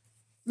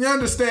 You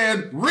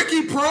understand?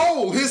 Ricky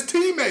Prohl, his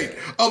teammate,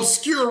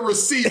 obscure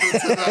receiver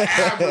to the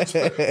average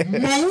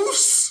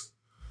Moose.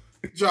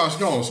 Josh,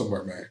 go on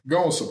somewhere, man.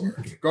 Go on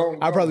somewhere.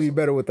 I'd probably be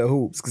better with the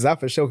hoops because I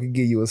for sure could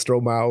give you a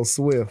Stromile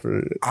Swift.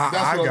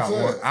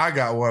 I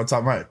got one. I'm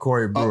talking about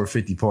Corey Brewer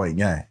 50-point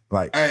game.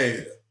 Like,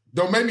 hey,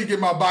 don't make me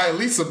get my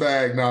Bialisa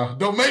bag now.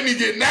 Don't make me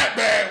get in that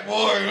bag,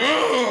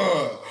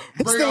 boy.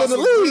 He's still in the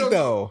league,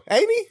 though,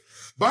 ain't he?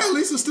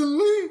 Bialisa's still in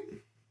the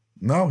league?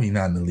 No, he's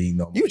not in the league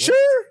no more. You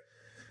sure?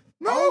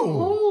 No.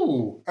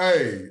 Oh,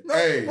 hey.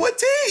 What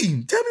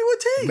team? Tell me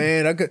what team.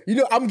 Man,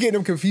 I'm getting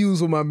them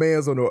confused with my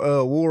man's on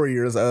the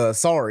Warriors,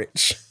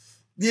 Saric.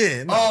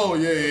 Yeah. No. Oh,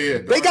 yeah.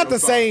 They got the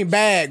same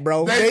bag,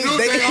 bro. They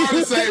are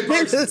the same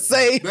person. They're the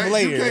same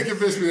player. You can't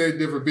convince me they're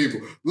different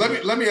people.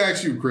 Let me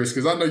ask you, Chris,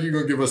 because I know you're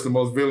going to give us the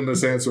most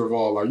villainous answer of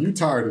all. Are you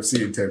tired of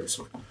seeing Taylor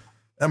Swift?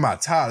 Am I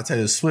tired of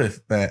Taylor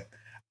Swift, man?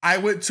 I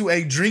went to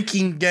a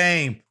drinking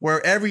game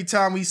where every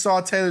time we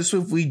saw Taylor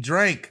Swift, we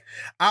drank.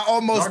 I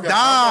almost died.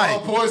 I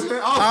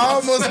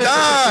almost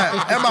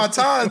died. Am I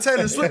tired of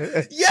Taylor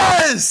Swift?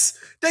 Yes!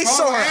 They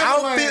show her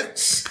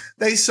outfit.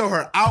 They show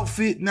her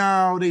outfit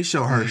now. They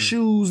show her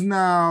shoes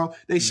now.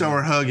 They show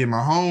her hugging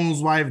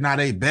Mahomes' wife. Now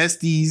they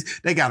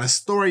besties. They got a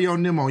story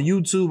on them on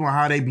YouTube on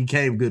how they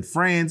became good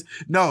friends.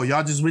 No,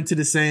 y'all just went to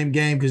the same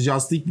game because y'all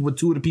sleeping with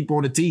two of the people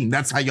on the team.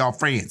 That's how y'all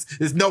friends.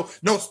 There's no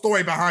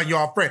story behind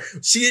y'all friend.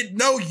 She didn't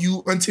know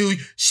you until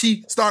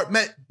she start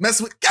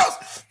messing with girls.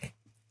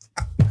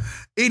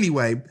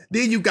 Anyway,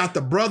 then you got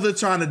the brother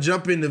trying to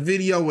jump in the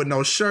video with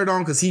no shirt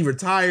on because he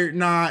retired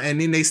now, and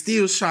then they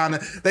still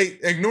they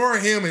ignore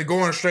him and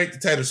going straight to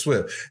Taylor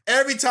Swift.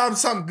 Every time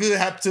something good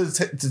happens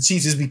to the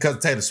Chiefs is because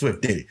Taylor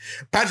Swift did it.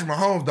 Patrick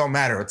Mahomes don't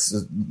matter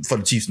for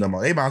the Chiefs no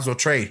more. They might as well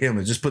trade him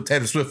and just put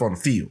Taylor Swift on the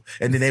field,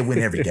 and then they win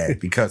every game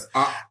because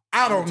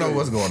I don't know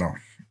what's going on.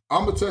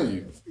 I'm going to tell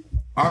you.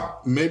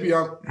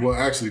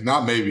 Actually,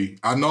 not maybe.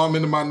 I know I'm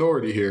in the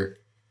minority here.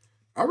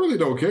 I really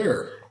don't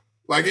care.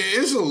 Like,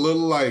 it's a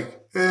little like,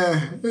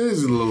 it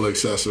is a little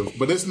excessive,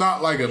 but it's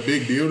not like a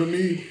big deal to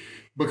me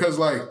because,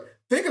 like,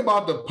 think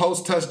about the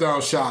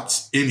post-touchdown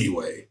shots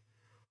anyway.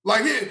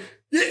 Like, it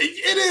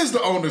is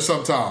the owner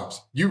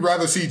sometimes. You'd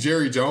rather see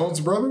Jerry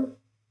Jones, brother?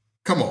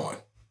 Come on.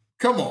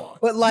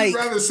 But, like, you'd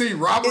rather see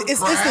Robert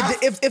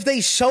Kraft? If they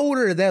showed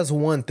her, that's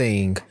one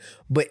thing,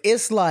 but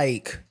it's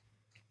like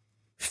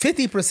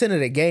 50% of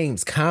the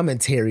game's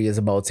commentary is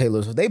about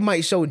Taylor Swift. They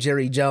might show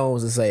Jerry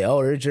Jones and say,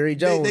 "Oh, there's Jerry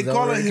Jones, they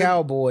calling the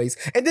Cowboys,"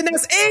 and then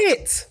that's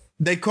it.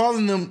 They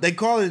calling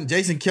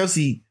Jason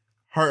Kelce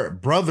her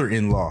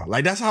brother-in-law.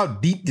 Like, that's how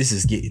deep this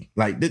is getting.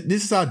 Like,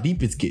 this is how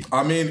deep it's getting.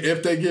 I mean,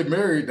 if they get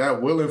married,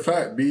 that will in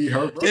fact be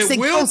her brother. Jason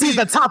Kelce's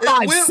the top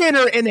 5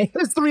 center in the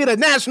history of the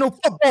National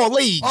Football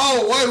League.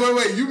 Oh,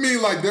 wait. You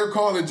mean like they're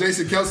calling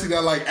Jason Kelce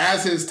that, like,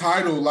 as his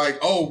title, like,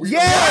 oh,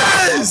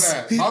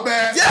 yes! My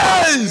bad.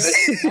 Yes!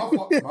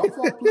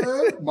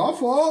 My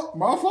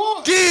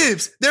fault.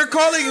 Gibbs, they're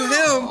calling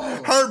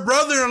him her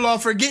brother-in-law,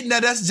 forgetting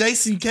that's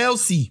Jason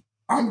Kelce.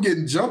 I'm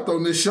getting jumped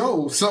on this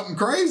show. Something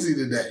crazy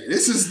today.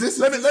 This is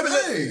Let me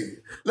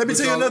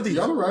tell you another thing.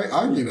 Y'all right.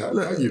 I get that.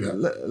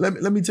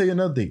 Let me tell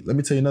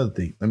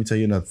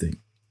you another thing.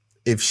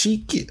 If she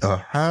get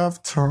a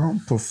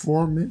halftime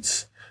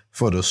performance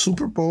for the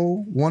Super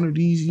Bowl one of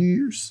these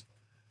years,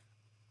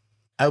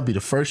 that'll be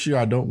the first year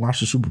I don't watch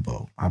the Super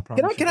Bowl. I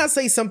promise. Can I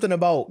say something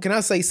about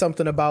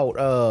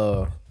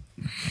the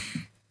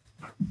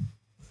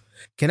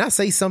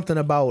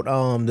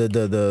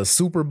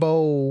Super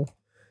Bowl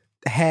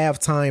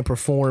halftime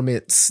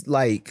performance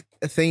like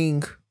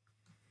thing?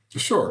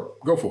 Sure,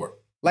 go for it.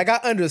 Like, I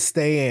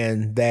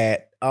understand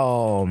that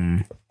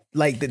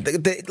like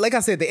like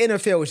I said, the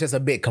NFL is just a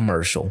big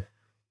commercial,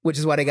 which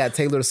is why they got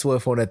Taylor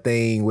Swift on a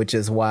thing, which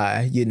is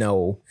why, you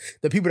know,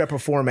 the people that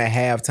perform at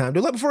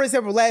halftime. For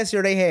example, last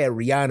year they had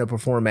Rihanna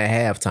perform at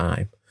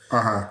halftime.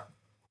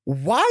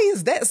 Why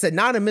is that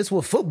synonymous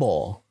with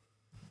football?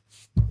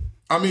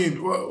 I mean,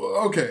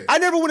 okay. I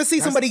never want to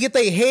see somebody get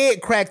their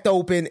head cracked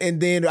open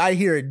and then I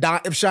hear it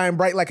shine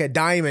bright like a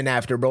diamond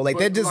after, bro. Like,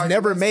 that just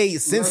never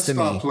made sense to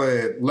me.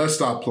 Let's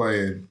stop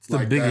playing. It's the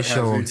biggest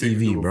show on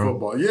TV, bro.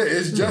 Football. Yeah,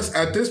 it's just,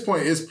 at this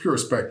point, it's pure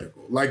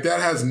spectacle. Like, that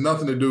has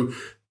nothing to do.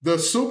 The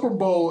Super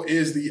Bowl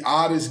is the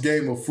oddest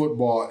game of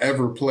football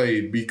ever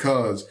played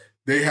because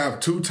they have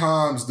 2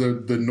 times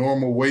the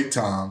normal wait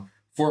time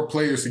for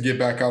players to get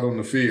back out on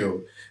the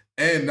field.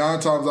 And 9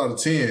 times out of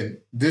 10,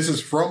 this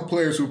is from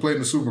players who played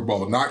in the Super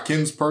Bowl, not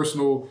Ken's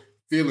personal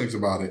feelings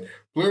about it.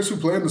 Players who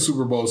played in the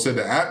Super Bowl said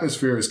the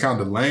atmosphere is kind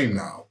of lame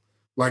now.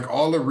 Like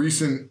all the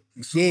recent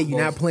Super Yeah, you're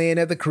not Bowls, playing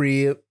at the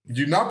crib.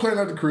 you're not playing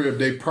at the crib.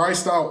 They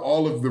priced out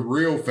all of the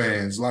real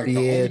fans. Like the Yeah,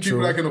 only true.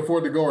 people that can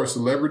afford to go are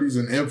celebrities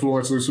and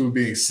influencers who are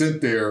being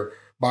sent there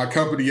by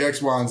company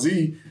X, Y, and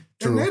Z.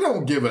 True. And they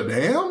don't give a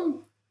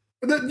damn.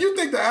 You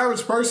think the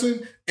average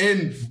person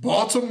in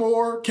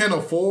Baltimore can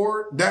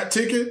afford that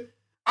ticket?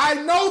 I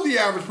know the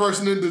average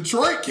person in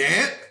Detroit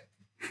can't.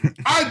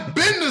 I've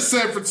been to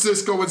San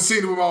Francisco and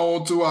seen it with my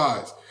own two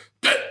eyes.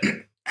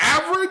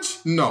 Average?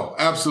 No,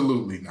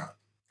 absolutely not.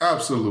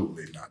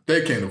 Absolutely not.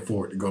 They can't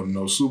afford to go to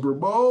no Super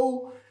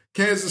Bowl.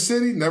 Kansas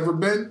City, never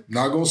been,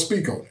 not going to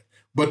speak on it.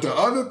 But the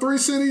other three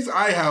cities,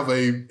 I have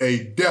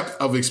a depth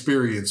of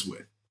experience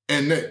with.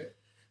 And that,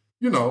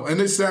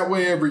 and it's that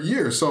way every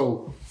year.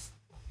 So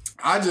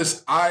I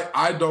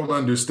don't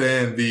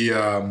understand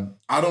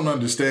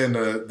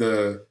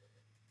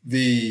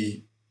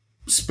the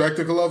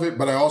spectacle of it,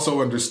 but I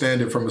also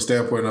understand it from a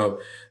standpoint of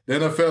the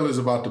NFL is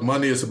about the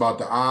money, it's about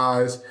the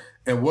eyes,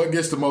 and what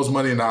gets the most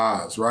money in the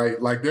eyes,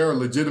 right? Like there are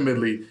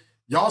legitimately,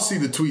 y'all see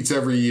the tweets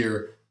every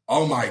year,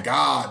 oh my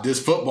God,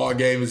 this football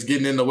game is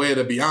getting in the way of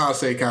the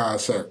Beyonce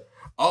concert.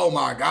 Oh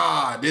my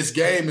God, this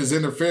game is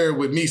interfering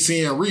with me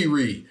seeing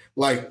Riri.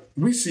 Like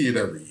we see it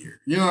every year.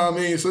 You know what I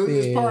mean? So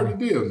it's part of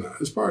the deal now.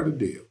 It's part of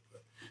the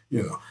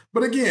deal.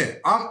 But again,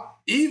 I'm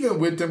even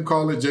with them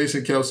calling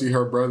Jason Kelsey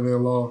her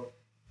brother-in-law.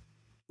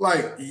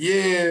 Like,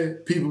 yeah,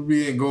 people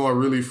going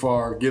really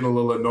far, getting a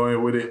little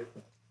annoying with it.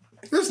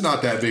 It's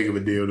not that big of a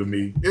deal to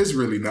me. It's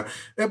really not.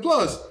 And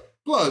plus,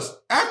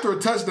 after a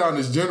touchdown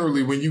is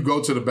generally when you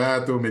go to the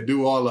bathroom and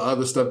do all the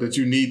other stuff that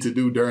you need to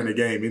do during the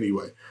game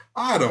anyway.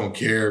 I don't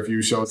care if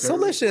you show. So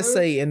let's just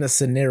say in a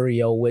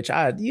scenario, which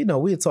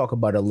we'll talk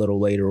about a little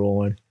later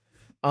on.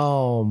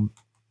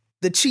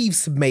 The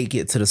Chiefs make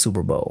it to the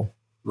Super Bowl.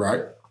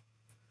 Right.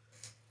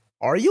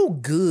 Are you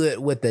good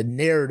with the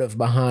narrative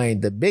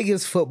behind the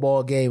biggest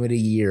football game of the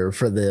year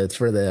for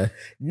the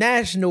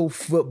National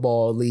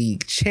Football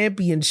League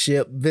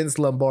championship Vince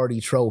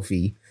Lombardi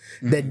trophy?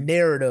 Mm-hmm. The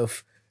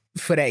narrative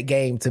for that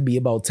game to be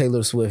about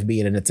Taylor Swift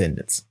being in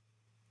attendance.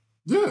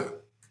 Yeah.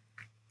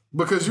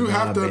 Because you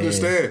have to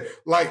understand,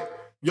 like,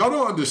 y'all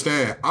don't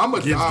understand. I'm a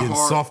Gibbs getting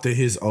diehard. soft at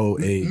his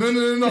old age. No.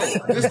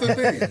 This the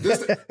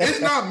thing.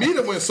 It's not me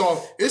that went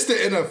soft. It's the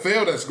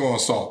NFL that's going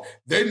soft.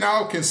 They're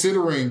now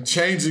considering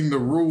changing the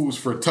rules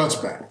for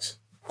touchbacks.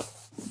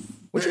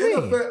 What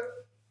you mean?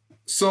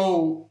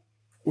 So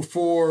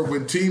for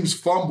when teams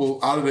fumble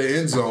out of the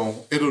end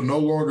zone, it'll no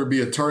longer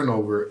be a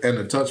turnover and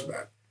a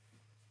touchback.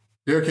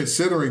 They're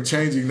considering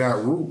changing that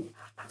rule.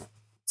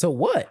 So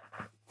what?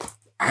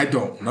 I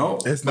don't know.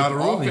 It's not a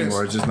rule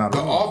anymore. It's just not a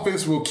rule. The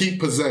offense will keep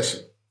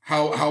possession.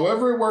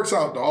 However it works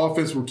out, the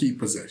offense will keep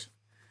possession.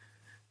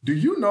 Do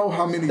you know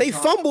how many they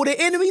fumbled in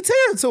enemy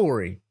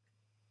territory?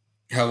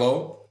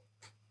 Hello?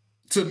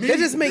 To me, it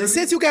just makes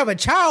sense. You can have a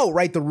child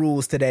write the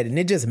rules to that, and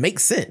it just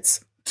makes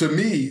sense. To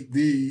me,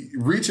 the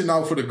reaching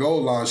out for the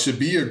goal line should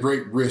be a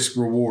great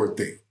risk-reward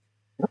thing.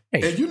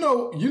 Right. And you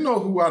know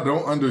who I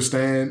don't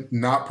understand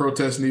not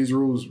protesting these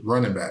rules?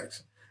 Running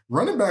backs.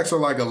 Running backs are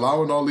like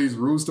allowing all these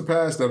rules to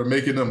pass that are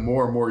making them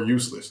more and more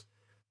useless.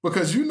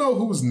 Because you know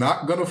who's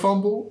not going to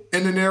fumble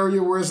in an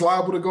area where it's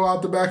liable to go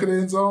out the back of the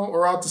end zone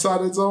or out the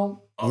side of the zone?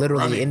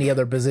 Literally any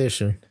other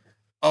position.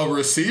 A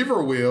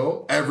receiver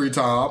will every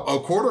time. A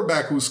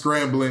quarterback who's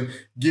scrambling,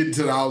 getting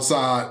to the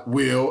outside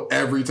will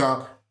every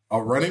time.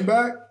 A running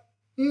back?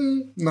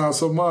 Not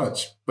so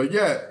much. But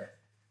yet,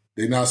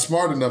 they're not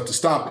smart enough to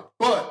stop it.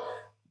 But,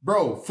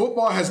 bro,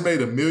 football has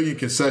made a million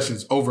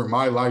concessions over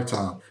my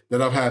lifetime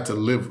that I've had to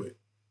live with.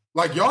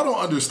 Like, y'all don't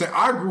understand.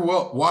 I grew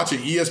up watching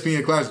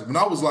ESPN Classics. When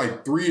I was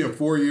like 3 and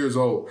 4 years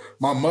old,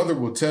 my mother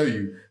will tell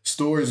you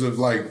stories of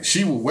like,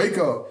 she would wake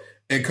up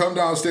and come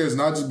downstairs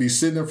and I'd just be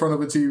sitting in front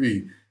of a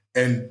TV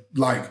and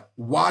like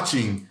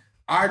watching.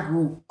 I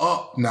grew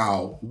up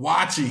now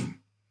watching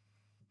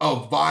a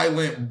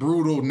violent,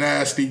 brutal,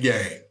 nasty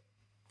game.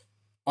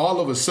 All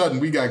of a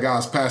sudden, we got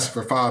guys passing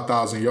for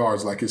 5,000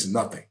 yards like it's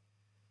nothing.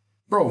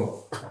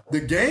 Bro, the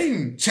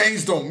game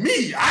changed on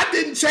me. I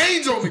didn't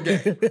change on the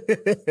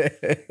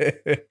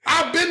game.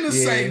 I've been the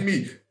same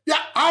me. Yeah,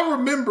 I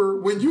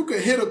remember when you could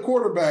hit a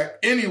quarterback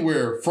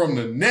anywhere from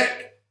the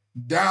neck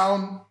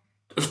down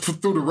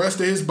through the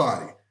rest of his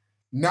body.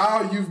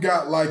 Now you've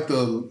got like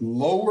the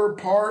lower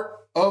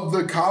part of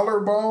the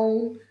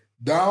collarbone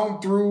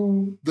down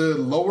through the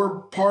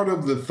lower part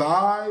of the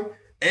thigh,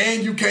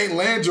 and you can't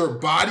land your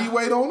body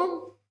weight on them.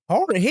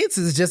 Hard hits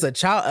is just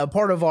a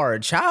part of our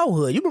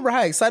childhood. You remember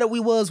how excited we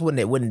was when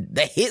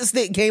the hit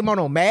stick came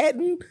on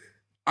Madden?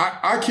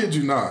 I kid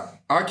you not.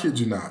 I kid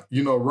you not.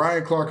 You know,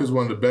 Ryan Clark is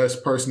one of the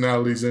best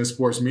personalities in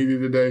sports media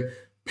today.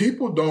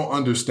 People don't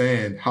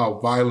understand how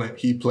violent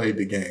he played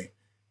the game.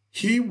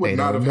 He would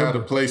not have had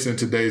a place in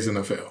today's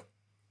NFL.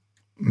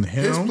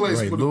 His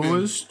place Ray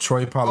Lewis,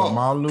 Troy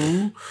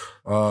Polamalu,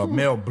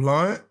 Mel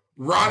Blunt,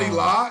 Roddy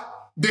Lott.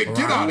 Get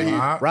out of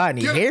here.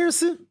 Rodney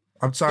Harrison?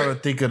 I'm trying to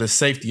think of the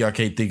safety. I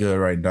can't think of it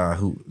right now.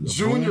 Who?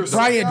 Junior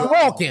Brian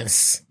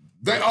Dawkins.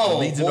 The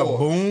Legion of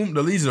Boom.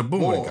 The Legion of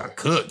Boom would have got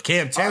cooked.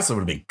 Cam Chancellor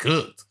would have been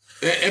cooked.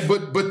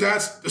 But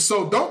that's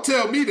so. Don't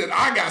tell me that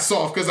I got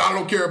soft because I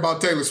don't care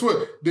about Taylor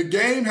Swift. The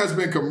game has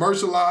been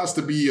commercialized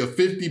to be a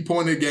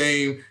 50-point a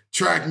game,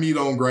 track meet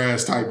on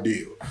grass type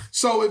deal.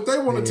 So if they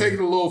want to take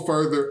it a little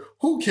further,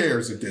 who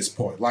cares at this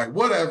point? Like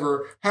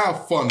whatever,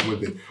 have fun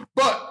with it.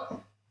 But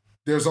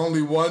there's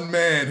only one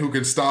man who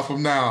can stop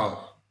them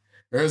now.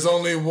 There's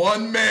only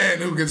one man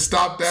who can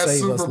stop that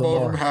Super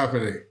Bowl from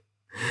happening.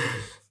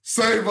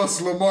 Save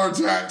us, Lamar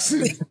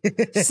Jackson.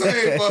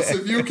 Save us.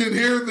 If you can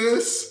hear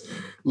this,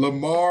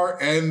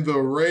 Lamar and the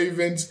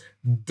Ravens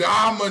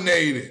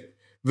dominated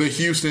the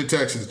Houston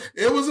Texans.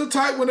 It was a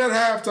tight one at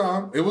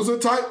halftime. It was a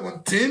tight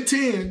one,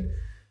 10-10.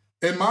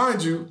 And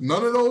mind you,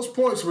 none of those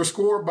points were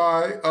scored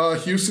by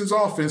Houston's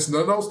offense.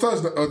 None of those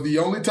touchdowns, the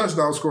only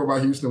touchdown scored by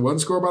Houston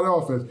wasn't scored by the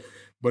offense.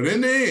 But in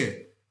the end,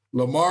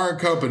 Lamar and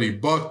company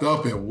bucked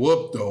up and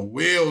whooped the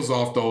wheels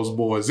off those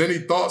boys. Any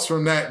thoughts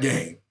from that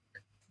game?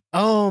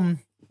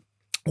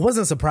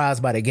 Wasn't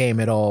surprised by the game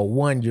at all.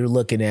 One, you're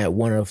looking at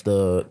one of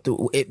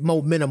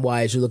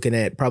momentum-wise, you're looking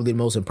at probably the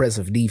most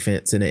impressive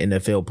defense in the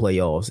NFL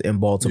playoffs in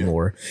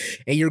Baltimore.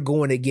 Yeah. And you're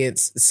going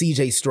against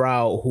C.J.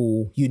 Stroud,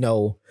 who,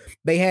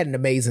 they had an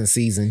amazing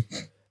season.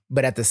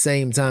 But at the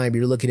same time,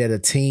 you're looking at a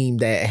team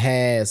that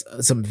has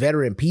some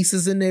veteran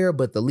pieces in there,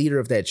 but the leader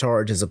of that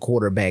charge is a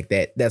quarterback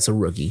that's a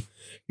rookie.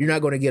 You're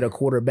not going to get a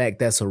quarterback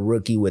that's a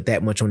rookie with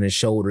that much on his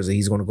shoulders that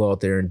he's going to go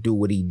out there and do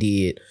what he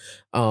did.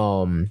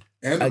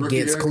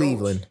 Against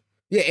Cleveland.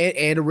 Yeah,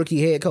 and a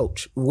rookie head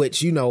coach,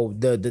 which,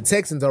 the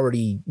Texans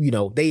already,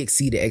 they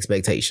exceeded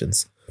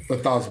expectations.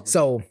 1,000%.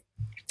 So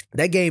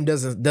that game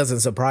doesn't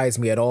surprise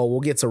me at all.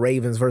 We'll get to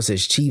Ravens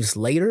versus Chiefs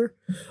later.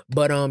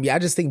 But I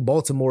just think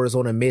Baltimore is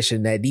on a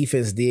mission. That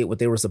defense did what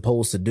they were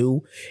supposed to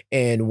do.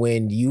 And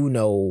when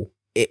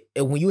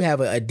when you have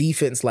a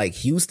defense like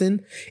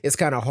Houston, it's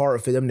kind of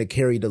hard for them to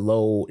carry the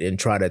load and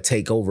try to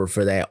take over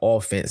for that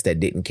offense that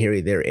didn't carry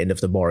their end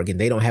of the bargain.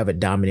 They don't have a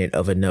dominant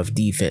of enough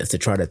defense to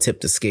try to tip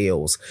the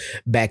scales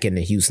back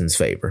into Houston's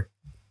favor.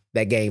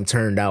 That game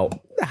turned out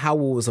how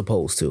it was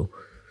supposed to.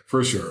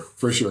 For sure.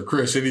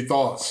 Chris, any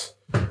thoughts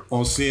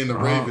on seeing the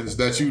Ravens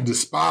that you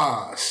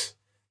despise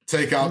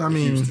take out the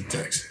Houston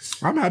Texans?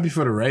 I'm happy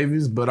for the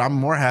Ravens, but I'm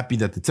more happy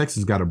that the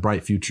Texans got a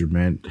bright future,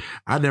 man.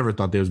 I never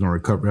thought they was going to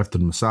recover after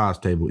the massage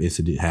table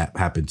incident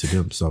happened to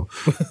them. So,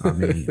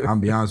 I'll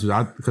be honest with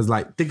you. Because,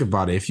 think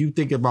about it. If you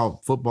think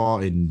about football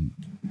in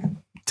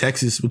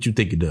Texas, what you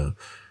thinking of?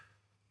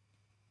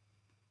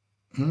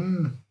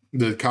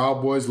 The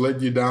Cowboys let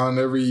you down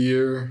every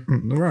year.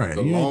 Right.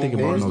 The you ain't thinking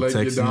about no let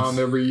Texans. you down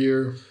every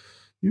year.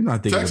 You're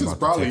not thinking Texas about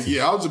probably. Texans.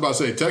 Yeah, I was about to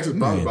say Texas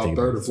probably about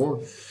third or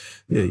fourth.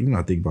 Yeah, you're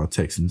not thinking about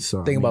Texans.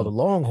 So think about the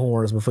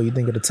Longhorns before you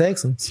think of the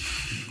Texans.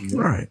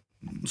 Right.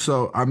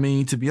 So,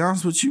 to be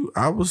honest with you,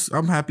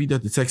 I'm happy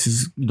that the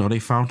Texans, they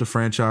found the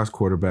franchise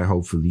quarterback,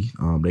 hopefully.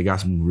 They got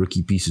some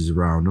rookie pieces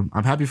around them.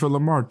 I'm happy for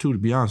Lamar, too, to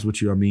be honest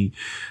with you.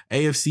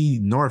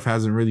 AFC North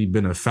hasn't really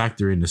been a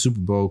factor in the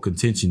Super Bowl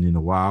contention in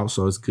a while,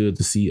 so it's good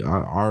to see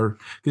our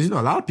because,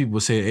 a lot of people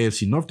are saying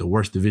AFC North the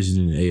worst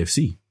division in the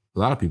AFC. A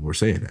lot of people are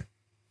saying that.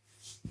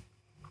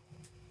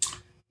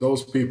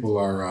 Those people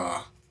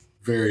are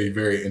very,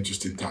 very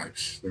interesting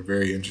types. They're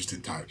very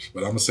interesting types.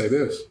 But I'm going to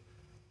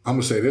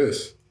say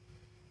this.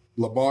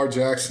 Lamar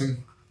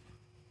Jackson,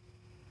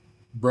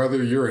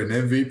 brother, you're an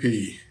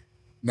MVP.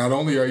 Not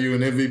only are you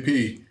an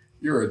MVP,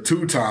 you're a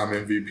 2-time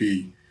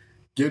MVP.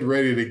 Get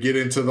ready to get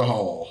into the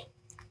Hall.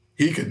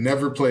 He could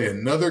never play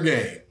another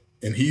game,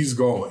 and he's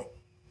going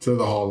to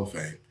the Hall of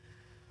Fame.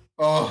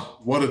 Oh,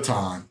 what a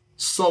time.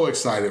 So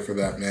excited for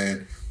that,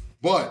 man.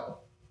 But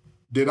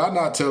did I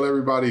not tell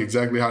everybody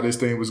exactly how this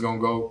thing was going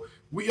to go?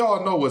 We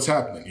all know what's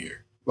happening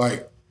here.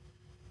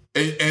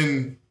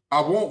 And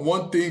I want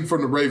one thing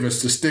from the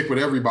Ravens to stick with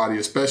everybody,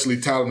 especially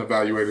talent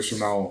evaluators from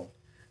now on.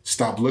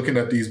 Stop looking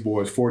at these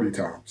boys 40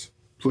 times.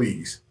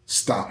 Please,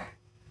 stop.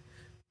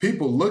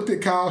 People looked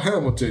at Kyle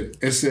Hamilton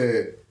and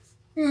said,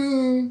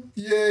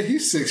 yeah,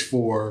 he's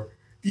 6'4".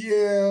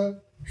 Yeah,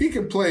 he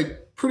can play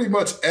pretty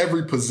much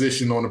every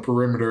position on the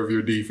perimeter of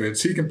your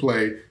defense. He can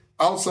play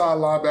outside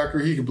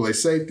linebacker. He can play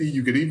safety.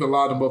 You could even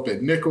line him up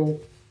at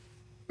nickel.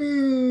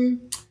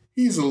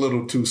 He's a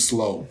little too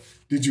slow.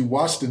 Did you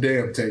watch the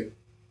damn tape?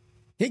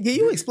 Can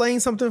you explain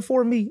something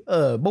for me?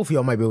 Both of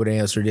y'all might be able to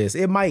answer this.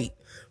 It might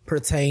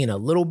pertain a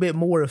little bit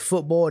more to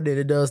football than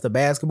it does to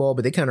basketball,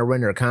 but they kind of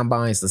run their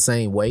combines the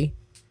same way.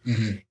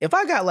 Mm-hmm. If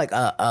I got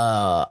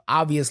a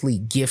obviously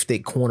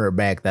gifted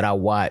cornerback that I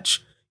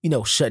watch,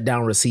 shut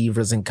down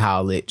receivers in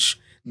college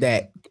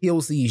that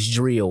kills these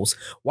drills,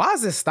 why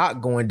is his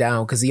stock going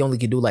down? Because he only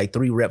can do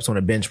 3 reps on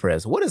a bench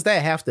press. What does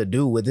that have to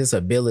do with his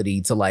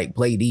ability to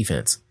play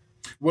defense?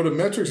 Well, the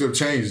metrics have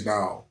changed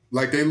now.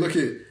 They look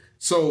at,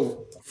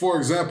 so for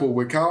example,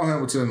 with Kyle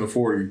Hamilton in the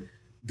 40,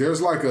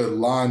 there's a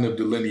line of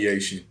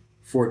delineation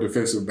for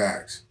defensive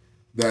backs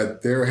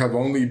that there have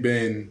only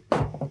been, I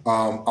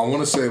want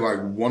to say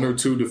 1 or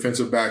 2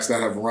 defensive backs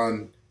that have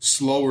run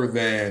slower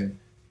than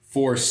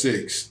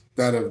 4.6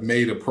 that have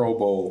made a Pro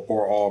Bowl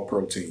or All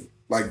Pro team.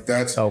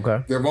 That's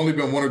okay. There have only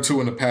been 1 or 2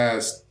 in the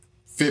past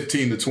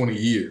 15 to 20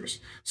 years.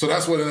 So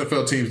that's what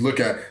NFL teams look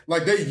at.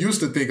 Like, they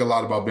used to think a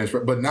lot about bench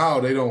press, but now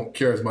they don't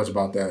care as much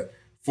about that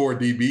for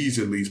DBs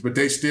at least. But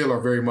they still are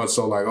very much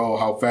so like, oh,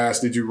 how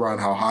fast did you run?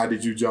 How high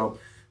did you jump?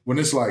 When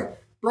it's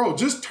like, bro,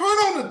 just turn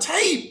on the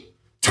tape.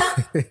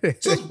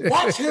 Just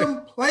watch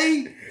him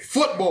play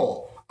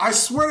football. I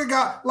swear to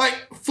God,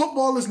 like,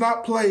 football is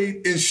not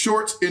played in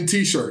shorts and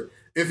T-shirt.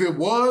 If it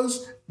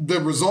was, the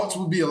results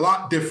would be a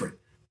lot different.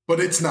 But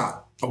it's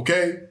not,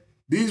 okay?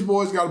 These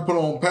boys got to put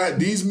on pads.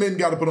 These men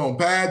got to put on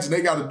pads, and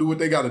they got to do what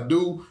they got to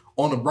do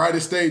on the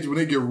brightest stage when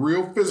they get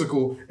real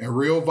physical and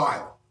real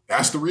violent.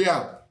 That's the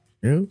reality.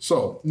 Yeah.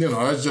 So,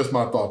 that's just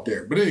my thought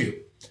there. But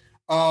anyway,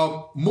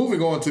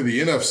 moving on to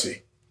the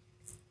NFC.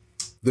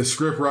 The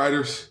script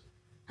writers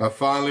have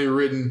finally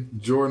written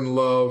Jordan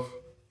Love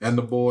and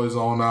the boys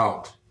on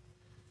out.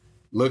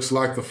 Looks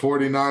like the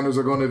 49ers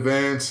are going to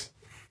advance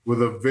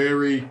with a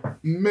very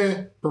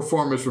meh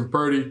performance from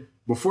Purdy.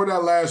 Before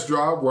that last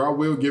drive, where I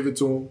will give it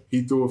to him,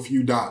 he threw a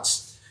few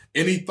dots.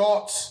 Any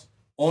thoughts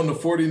on the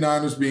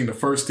 49ers being the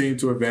first team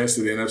to advance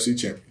to the NFC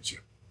Championship?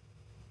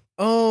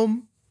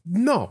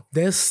 No,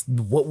 that's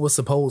what was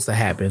supposed to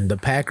happen. The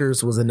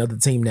Packers was another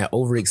team that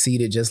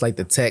overexceeded, just like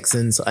the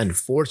Texans.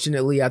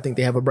 Unfortunately, I think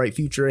they have a bright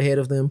future ahead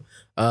of them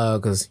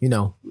because,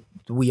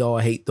 we all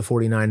hate the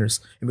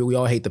 49ers. I mean, we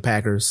all hate the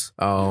Packers.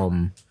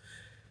 The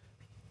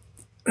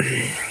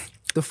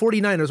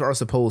 49ers are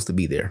supposed to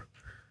be there.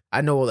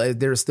 I know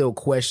there's still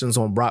questions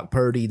on Brock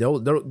Purdy.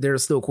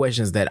 There's still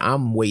questions that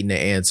I'm waiting to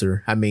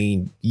answer. I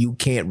mean, you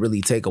can't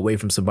really take away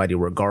from somebody,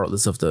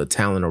 regardless of the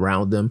talent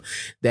around them,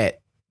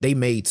 that they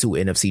made 2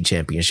 NFC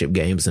championship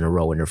games in a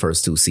row in their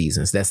first 2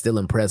 seasons. That's still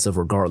impressive,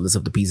 regardless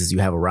of the pieces you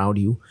have around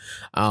you.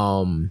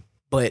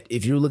 But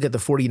if you look at the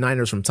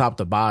 49ers from top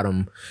to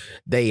bottom,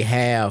 they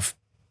have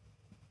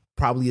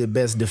probably the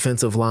best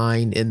defensive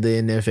line in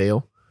the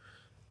NFL.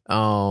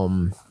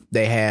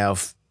 They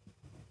have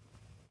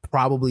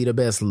probably the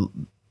best,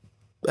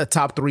 a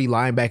top 3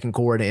 linebacking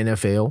core in the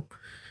NFL.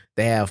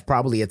 They have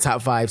probably a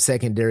top 5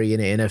 secondary in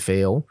the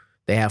NFL.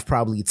 They have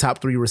probably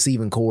top 3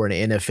 receiving core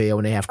in the NFL,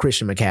 and they have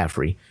Christian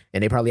McCaffrey,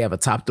 and they probably have a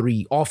top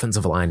 3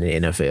 offensive line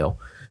in the NFL.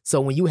 So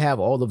when you have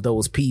all of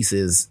those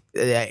pieces,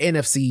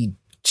 NFC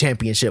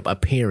championship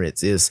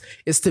appearance is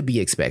to be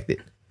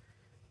expected.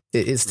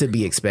 It is to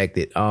be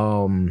expected.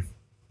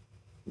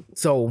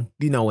 So,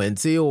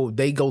 until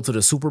they go to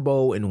the Super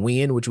Bowl and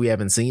win, which we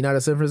haven't seen out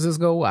of San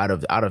Francisco, out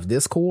of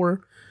this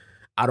core,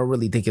 I don't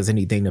really think there's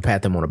anything to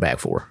pat them on the back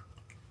for.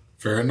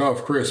 Fair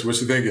enough. Chris,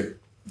 what you thinking?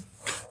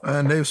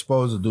 And they were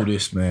supposed to do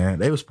this, man.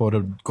 They were supposed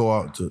to go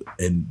out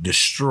and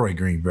destroy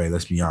Green Bay,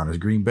 let's be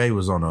honest. Green Bay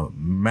was on a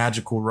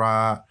magical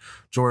ride.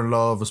 Jordan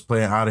Love was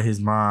playing out of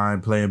his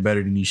mind, playing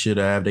better than he should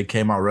have. They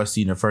came out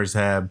rusty in the first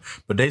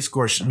half, but they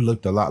score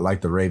looked a lot like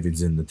the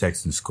Ravens and the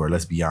Texans score,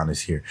 let's be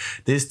honest here.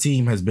 This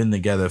team has been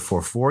together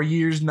for 4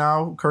 years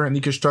now,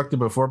 currently constructed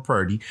before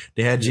Purdy.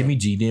 They had Jimmy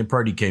G, then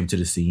Purdy came to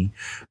the scene,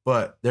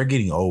 but they're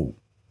getting old.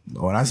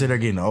 When I say they're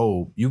getting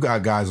old, you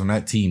got guys on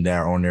that team that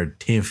are on their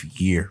 10th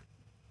year.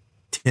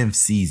 10th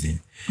season.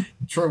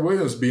 Troy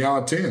Williams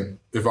beyond 10.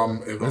 If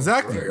I'm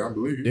exactly, correct, I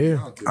believe he's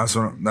beyond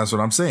 10. That's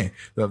what I'm saying.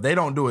 So if they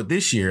don't do it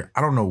this year,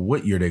 I don't know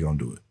what year they're gonna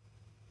do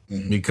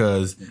it,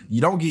 because you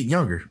don't get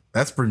younger.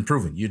 That's been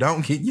proven. You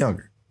don't get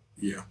younger.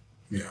 Yeah.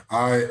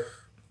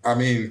 I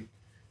mean,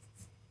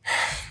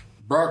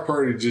 Brock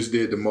Purdy just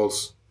did the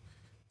most,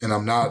 and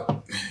I'm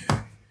not.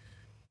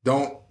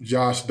 Don't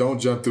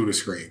jump through the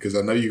screen, because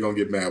I know you're going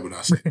to get mad when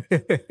I say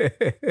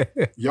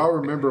it. Y'all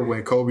remember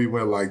when Kobe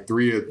went like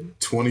 3 of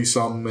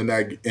 20-something in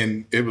that,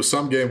 and it was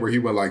some game where he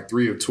went like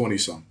 3 of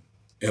 20-something,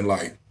 and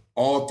like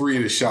all 3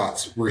 of the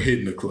shots were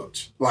hitting the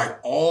clutch. Like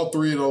all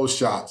 3 of those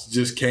shots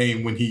just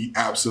came when he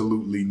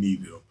absolutely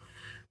needed them.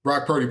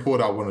 Brock Purdy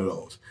pulled out one of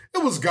those.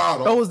 It was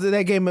god awful. It was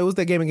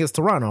that game against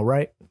Toronto,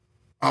 right?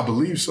 I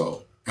believe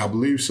so.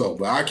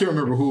 But I can't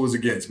remember who it was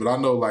against, but I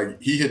know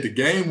like he hit the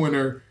game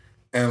winner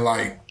and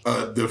like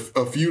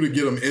a few to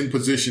get him in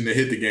position to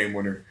hit the game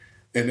winner.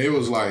 And it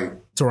was like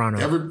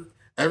Toronto.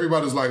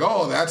 Everybody's like,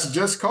 oh, that's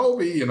just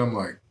Kobe. And I'm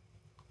like,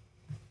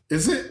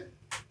 is it?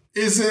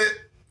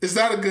 Is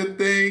that a good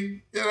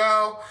thing?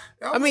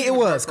 I mean, it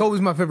was. Kobe's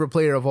my favorite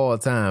player of all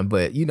time.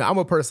 But, I'm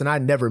a person, I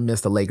never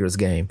missed a Lakers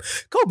game.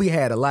 Kobe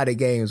had a lot of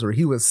games where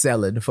he was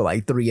selling for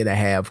like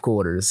 3.5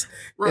 quarters.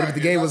 Right. And if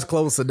the game was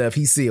close enough,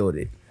 he sealed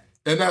it.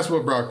 And that's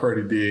what Brock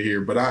Purdy did here.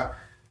 But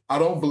I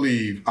don't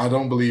believe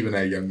in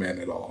that young man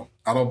at all.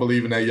 I don't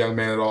believe in that young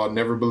man at all. I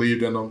never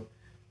believed in him.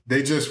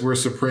 They just were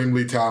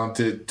supremely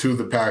talented to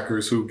the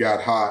Packers, who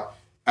got hot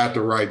at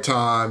the right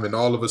time. And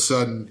all of a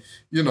sudden,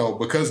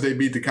 because they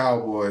beat the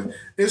Cowboys,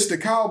 it's the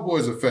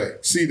Cowboys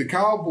effect. See, the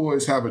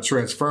Cowboys have a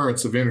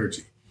transference of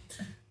energy.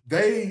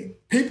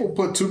 People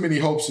put too many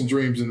hopes and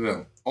dreams in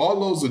them. All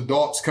those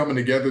adults coming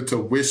together to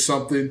wish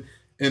something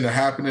into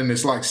happening,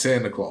 it's like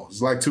Santa Claus.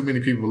 It's like too many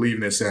people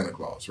believing in Santa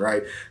Claus,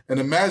 right? And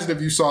imagine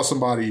if you saw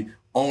somebody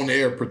on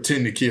air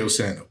pretend to kill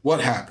Santa.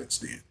 What happens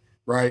then,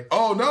 right?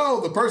 Oh no,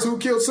 the person who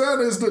killed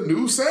Santa is the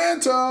new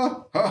Santa.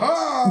 Ha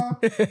ha.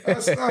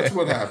 That's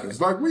what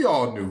happens. Like we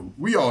all knew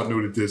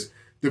that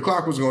the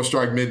clock was going to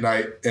strike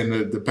midnight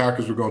and the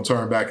Packers were going to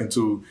turn back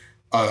into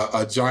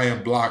a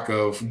giant block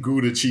of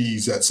Gouda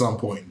cheese at some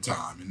point in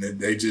time. And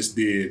they just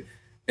did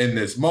in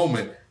this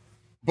moment.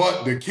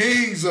 But the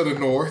Kings of the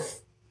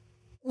North,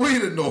 we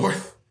the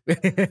North, in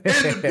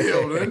the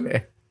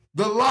building,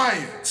 the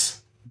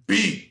Lions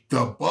beat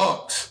the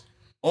Bucks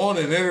on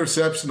an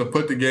interception to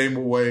put the game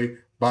away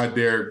by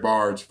Derek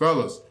Barnes.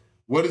 Fellas,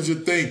 what did you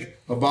think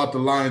about the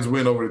Lions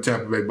win over the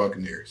Tampa Bay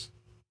Buccaneers?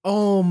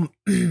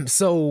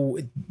 So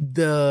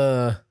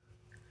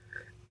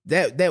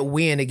that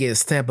win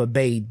against Tampa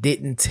Bay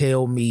didn't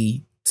tell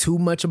me too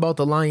much about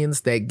the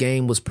Lions. That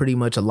game was pretty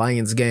much a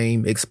Lions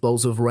game,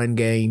 explosive run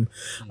game,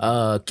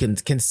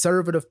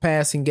 conservative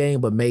passing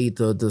game, but made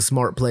the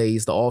smart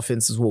plays. The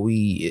offense is what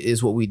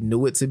we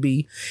knew it to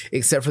be,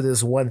 except for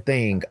this one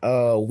thing.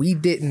 We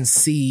didn't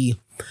see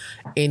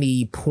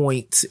any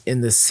point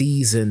in the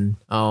season.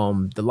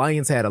 The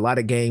Lions had a lot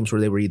of games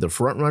where they were either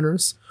front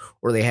runners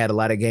or they had a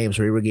lot of games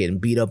where they were getting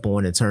beat up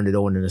on and turned it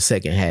on in the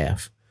second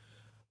half.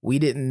 We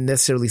didn't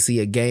necessarily see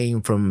a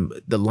game from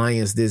the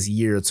Lions this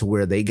year to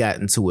where they got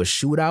into a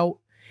shootout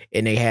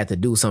and they had to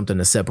do something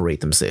to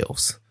separate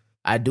themselves.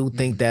 I do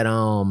think that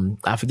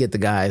I forget the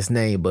guy's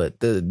name, but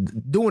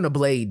doing a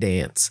blade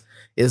dance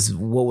is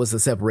what was the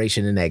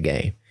separation in that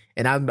game.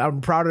 And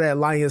I'm proud of that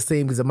Lions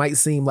team because it might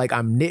seem like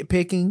I'm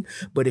nitpicking,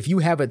 but if you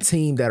have a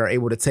team that are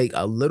able to take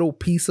a little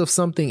piece of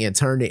something and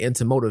turn it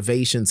into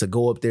motivation to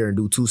go up there and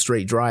do 2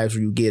 straight drives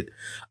where you get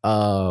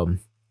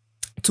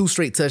 2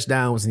 straight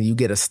touchdowns and you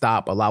get a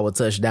stop, allow a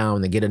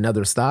touchdown and get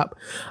another stop.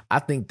 I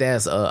think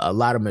that's a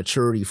lot of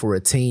maturity for a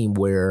team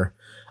where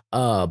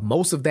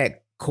most of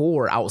that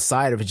core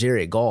outside of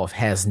Jared Goff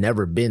has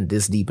never been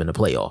this deep in the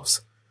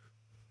playoffs.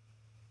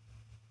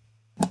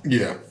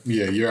 Yeah,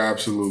 you're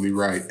absolutely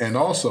right. And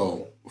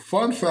also,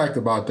 fun fact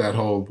about that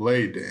whole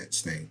blade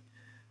dance thing.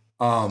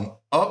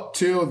 Up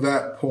till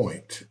that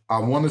point, I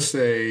want to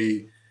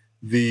say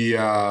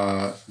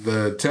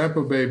the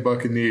Tampa Bay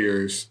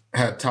Buccaneers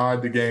had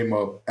tied the game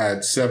up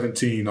at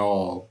 17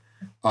 all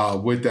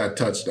with that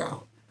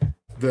touchdown.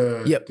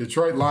 The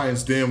Detroit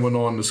Lions then went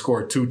on to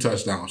score 2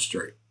 touchdowns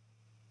straight.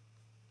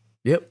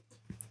 Yep.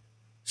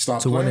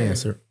 Stop 2 playing. one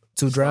answer.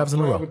 2 drives in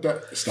a row.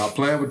 Stop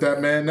playing with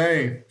that man's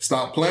name.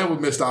 Stop playing with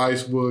Mr.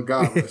 Icewood.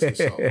 God bless his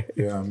soul.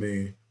 Yeah, I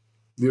mean,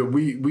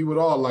 we would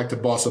all like to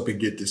boss up and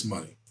get this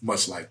money,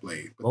 much like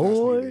Blade. But that's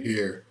neither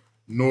here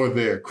nor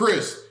there.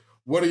 Chris,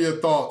 what are your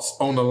thoughts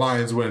on the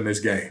Lions winning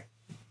this game?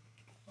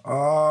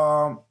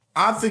 I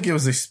think it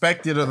was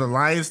expected of the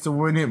Lions to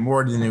win it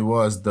more than it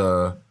was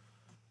the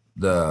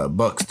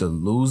Bucks to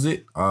lose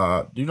it.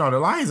 The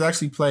Lions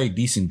actually played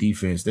decent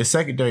defense. Their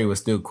secondary was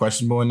still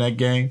questionable in that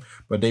game,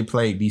 but they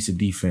played decent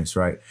defense,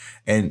 right?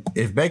 And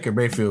if Baker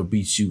Mayfield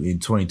beats you in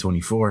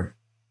 2024,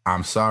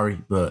 I'm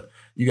sorry, but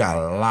you got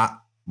a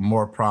lot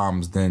more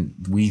problems than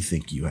we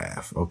think you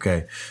have,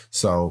 okay?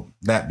 So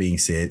that being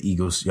said,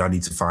 Eagles, y'all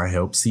need to find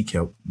help, seek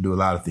help, do a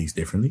lot of things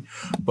differently.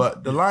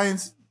 But the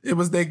Lions, it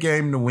was their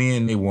game to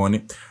win. They won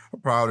it.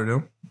 I'm proud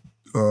of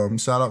them.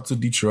 Shout out to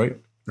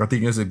Detroit. I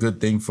think it's a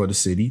good thing for the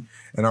city.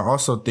 And I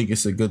also think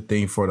it's a good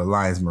thing for the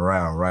Lions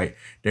morale, right?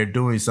 They're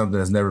doing something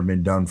that's never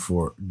been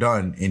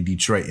done in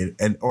Detroit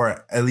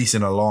or at least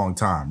in a long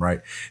time,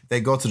 right? If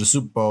they go to the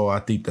Super Bowl, I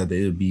think that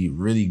it'll be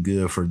really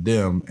good for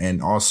them.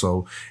 And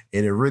also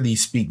it'll really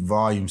speak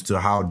volumes to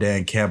how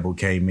Dan Campbell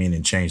came in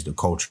and changed the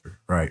culture,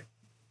 right?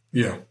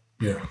 Yeah.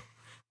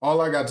 All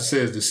I got to say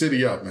is the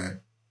city up, man.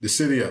 The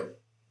city up.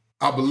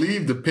 I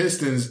believe the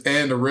Pistons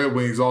and the Red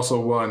Wings also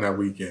won that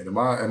weekend. Am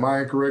I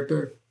incorrect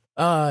there?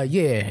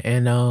 Yeah,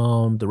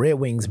 and the Red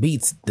Wings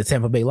beats the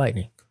Tampa Bay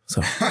Lightning.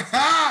 So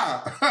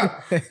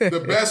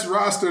the best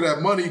roster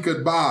that money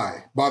could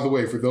buy. By the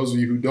way, for those of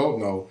you who don't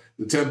know,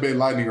 the Tampa Bay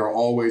Lightning are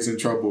always in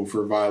trouble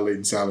for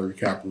violating salary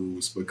cap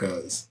rules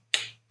because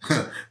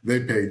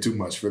they pay too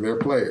much for their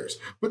players.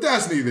 But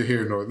that's neither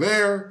here nor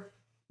there.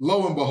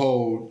 Lo and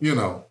behold,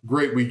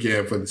 great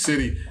weekend for the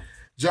city.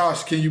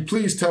 Josh, can you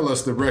please tell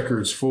us the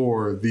records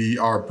for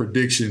our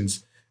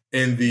predictions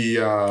in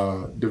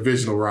the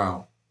divisional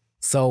round?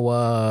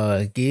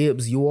 So,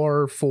 Gibbs, you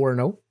are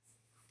 4-0.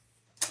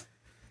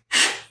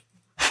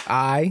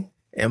 I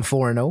am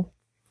 4-0.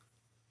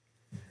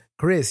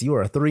 Chris, you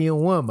are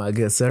 3-1, my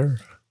good sir.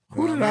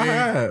 Who did I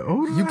have?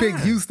 You picked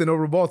Houston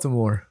over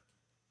Baltimore.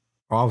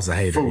 Oh, I was a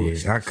hater.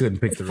 I couldn't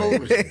pick the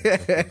Ravens.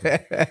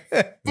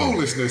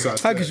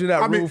 Foolishness. How could you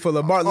not root for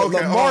Lamar?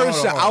 Lamar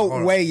should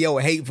outweigh your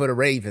hate for the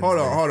Ravens. Hold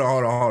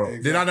on.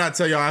 Exactly. Did I not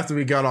tell y'all after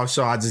we got off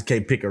show I just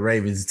can't pick a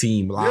Ravens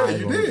team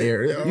live on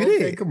air? You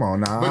did. Come on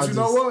now. But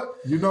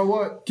you know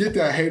what? Get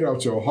that hate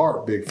out your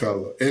heart, big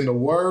fella. In the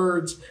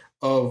words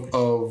of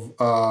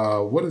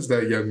what is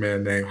that young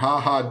man named?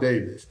 Ha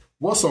Davis.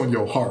 What's on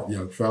your heart,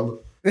 young fella?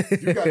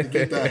 You got to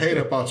get that hate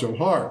up out your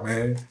heart,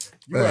 man.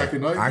 You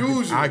acting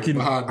unusual. I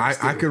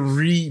can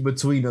read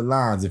between the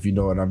lines, if you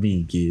know what I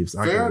mean, Gibbs.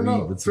 Fair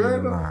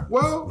enough.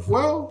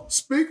 Well,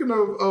 speaking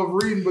of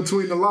reading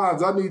between the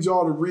lines, I need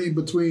y'all to read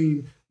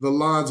between the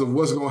lines of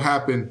what's going to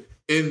happen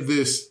in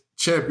this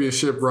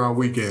championship round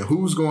weekend.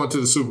 Who's going to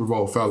the Super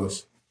Bowl,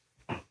 fellas?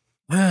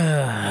 So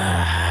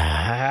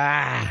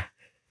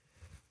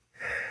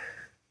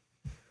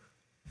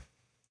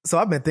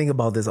I've been thinking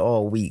about this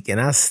all week, and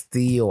I'm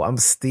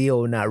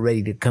still not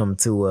ready to come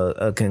to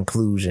a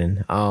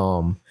conclusion.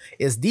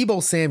 Is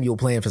Deebo Samuel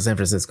playing for San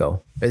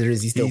Francisco? Or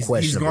is he still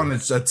questionable? He's going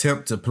to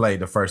attempt to play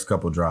the first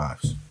couple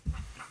drives.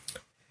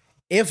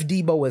 If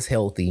Deebo is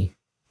healthy,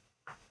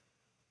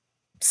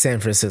 San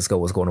Francisco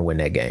was going to win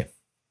that game.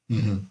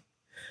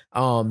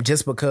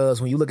 Just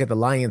because when you look at the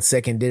Lions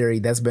secondary,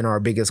 that's been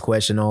our biggest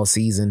question all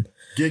season.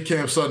 Get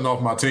Cam Sutton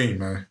off my team,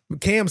 man.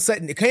 Cam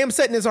Sutton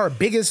is our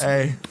biggest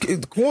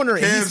corner,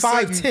 and he's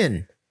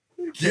 5'10".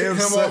 Cam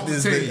Sutton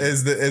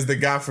is the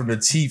guy from the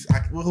Chiefs.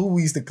 Who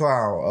we used to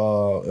clown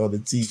on the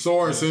Chiefs?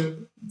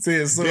 Sorensen.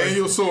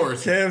 Daniel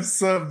Sorensen. Cam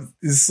Sutton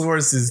is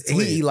Sorensen's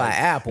twin. He Eli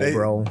Apple,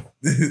 bro.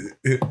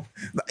 Eli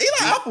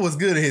Apple was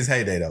good in his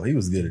heyday, though. He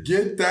was good.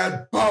 Get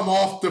that bum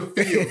off the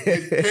field.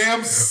 Get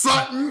Cam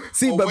Sutton.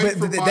 See, but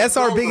that's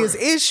our biggest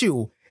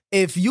issue.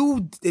 If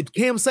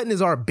Cam Sutton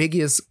is our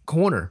biggest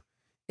corner,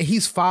 and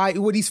he's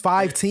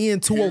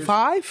 5'10",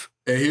 205.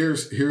 And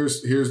here's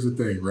the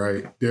thing,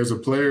 right? There's a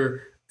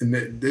player,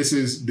 and this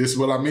is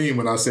what I mean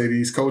when I say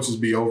these coaches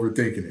be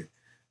overthinking it.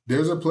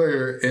 There's a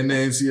player in the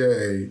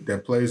NCAA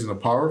that plays in a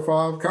Power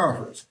 5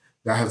 conference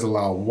that has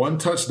allowed 1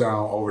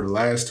 touchdown over the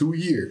last 2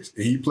 years,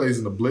 and he plays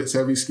in a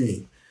blitz-heavy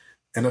scheme.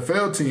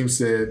 NFL team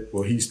said,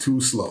 well, he's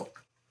too slow.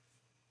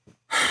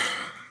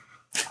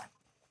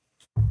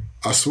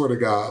 I swear to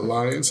God,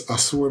 Lions, I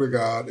swear to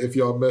God, if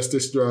y'all mess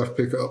this draft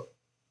pick up,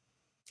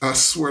 I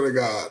swear to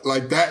God,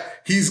 like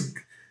that, he's...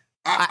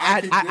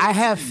 I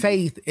have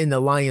faith in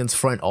the Lions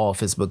front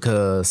office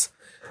because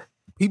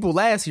people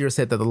last year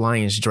said that the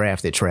Lions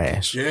drafted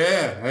trash.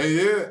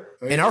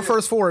 And our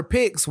first 4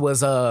 picks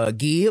was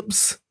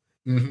Gibbs,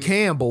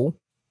 Campbell.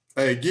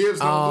 Hey, Gibbs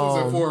don't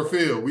lose at Ford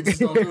Field. We just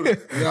don't do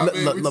that. You know what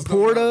I mean?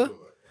 Laporta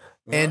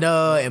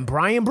and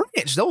Brian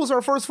Branch. Those are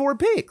our first 4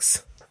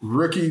 picks.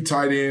 Rookie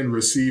tight end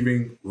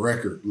receiving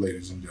record,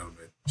 ladies and gentlemen.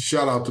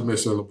 Shout out to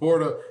Mr.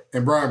 Laporta.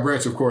 And Brian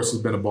Branch, of course, has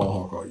been a ball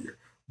hawk all year.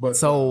 But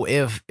so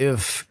if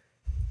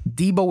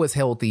Deebo is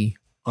healthy,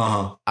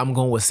 I'm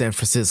going with San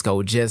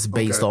Francisco just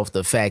based off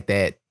the fact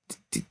that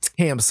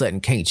Cam Sutton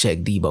can't check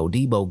Deebo.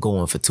 Deebo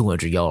going for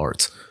 200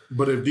 yards.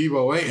 But if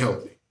Deebo ain't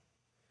healthy?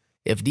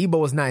 If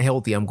Deebo is not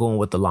healthy, I'm going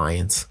with the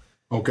Lions.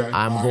 Okay.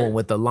 I'm going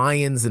with the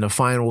Lions, and the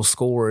final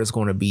score is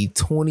going to be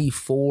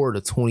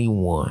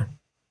 24-21.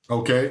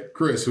 Okay.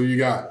 Chris, who you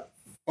got?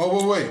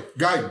 Oh, wait.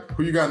 Guyton,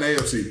 who you got in the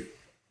AFC?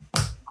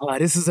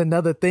 This is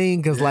another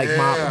thing because like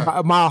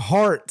my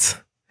heart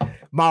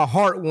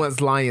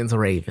wants Lions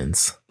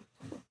Ravens.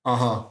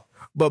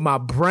 But my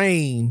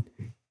brain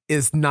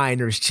is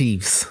Niners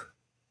Chiefs.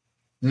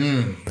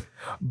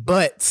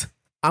 But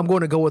I'm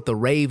going to go with the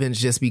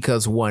Ravens just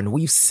because, one,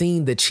 we've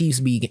seen the Chiefs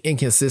be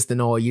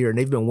inconsistent all year, and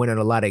they've been winning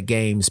a lot of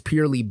games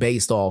purely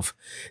based off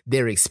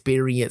their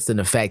experience and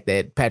the fact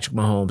that Patrick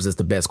Mahomes is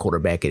the best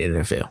quarterback in the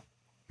NFL.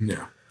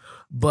 Yeah.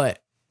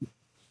 But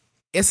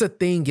it's a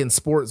thing in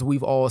sports.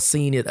 We've all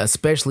seen it,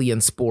 especially in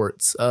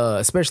sports,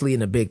 especially in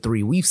the big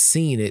 3. We've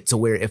seen it to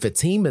where if a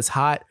team is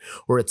hot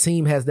or a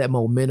team has that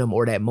momentum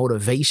or that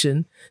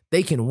motivation,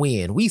 they can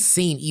win. We've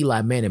seen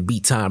Eli Manning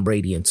beat Tom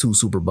Brady in 2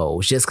 Super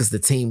Bowls just because the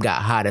team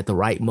got hot at the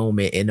right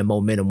moment and the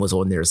momentum was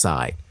on their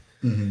side.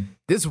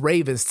 This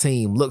Ravens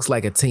team looks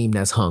like a team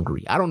that's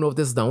hungry. I don't know if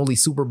this is the only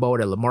Super Bowl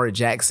that Lamar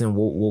Jackson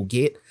will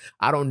get.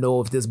 I don't know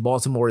if this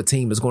Baltimore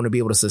team is going to be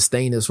able to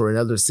sustain this for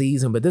another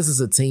season, but this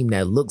is a team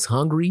that looks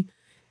hungry.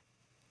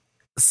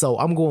 So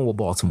I'm going with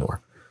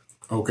Baltimore.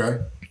 Okay.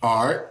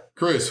 All right.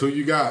 Chris, who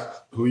you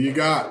got?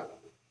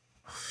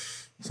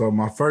 So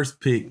my first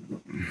pick,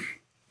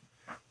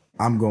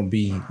 I'm going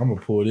to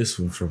pull this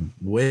one from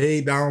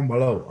way down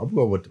below. I'm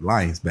going with the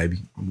Lions, baby.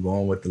 I'm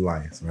going with the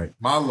Lions, right?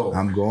 My Lord.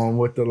 I'm going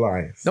with the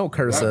Lions. Don't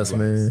curse us,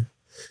 man.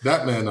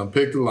 That man done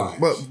picked the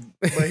Lions.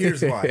 But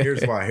here's why.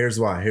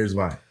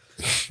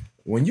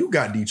 When you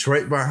got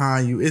Detroit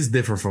behind you, it's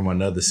different from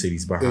another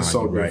cities behind it's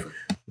so you, right? Different.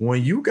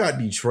 When you got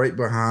Detroit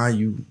behind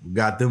you,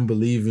 got them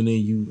believing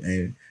in you,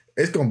 and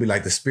it's gonna be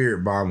like the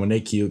Spirit Bomb when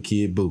they killed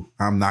Kid Boo.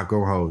 I'm not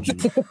gonna hold you.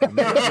 It's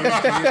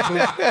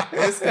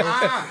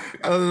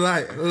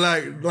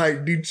gonna,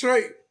 like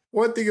Detroit.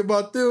 One thing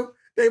about them,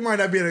 they might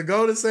not be able to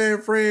go to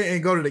San Fran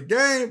and go to the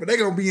game, but they're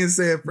gonna be in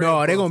San Fran.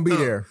 No, they're gonna be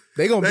there.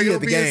 They're gonna be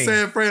at the game. In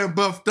San Fran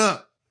buffed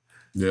up.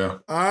 Yeah.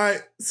 All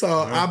right. So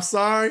I'm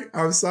sorry.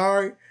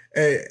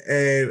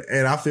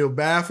 And I feel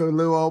bad for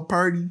little old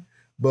Purdy,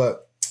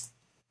 but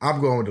I'm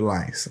going with the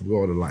Lions.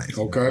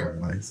 Okay.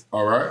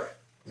 All right.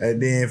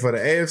 And then for the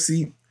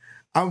AFC,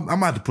 I'm going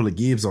to have to pull a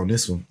Gibbs on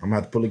this one.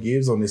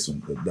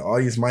 The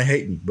audience might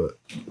hate me, but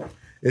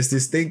it's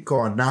this thing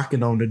called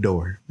knocking on the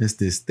door. It's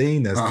this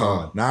thing that's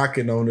called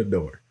knocking on the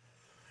door.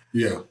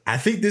 Yeah. I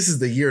think this is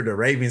the year the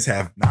Ravens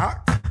have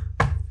knocked.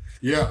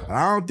 Yeah.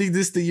 I don't think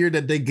this is the year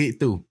that they get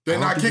through. They're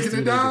not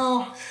kicking it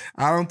down?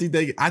 I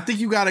think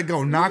you got to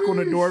go knock on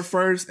the door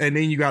first, and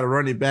then you got to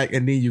run it back,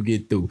 and then you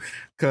get through.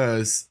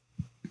 Because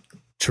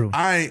true,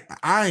 I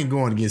ain't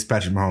going against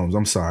Patrick Mahomes.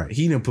 I'm sorry.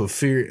 He didn't put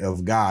fear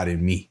of God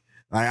in me.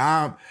 Like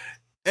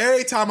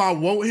Every time I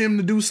want him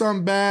to do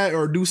something bad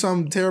or do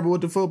something terrible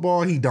with the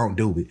football, he don't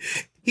do it.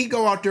 He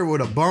go out there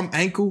with a bum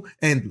ankle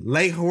and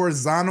lay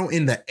horizontal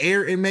in the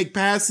air and make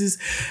passes.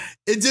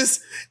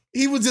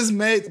 He was just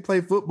made to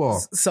play football.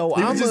 So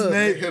He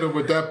hit him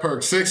with that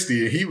perk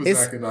 60 and he was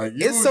acting like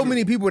you. It's so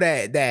many people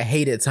that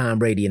hated Tom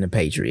Brady and the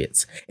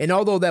Patriots. And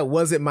although that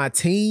wasn't my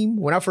team,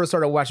 when I first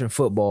started watching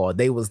football,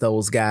 they was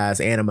those guys,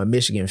 and I'm a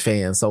Michigan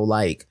fan. So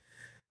like,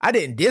 I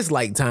didn't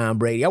dislike Tom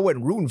Brady. I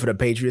wasn't rooting for the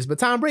Patriots, but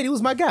Tom Brady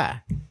was my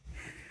guy.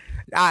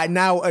 I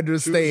now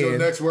understand. Choose your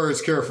next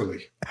words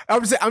carefully.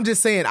 I'm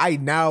just saying, I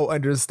now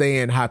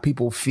understand how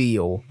people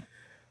feel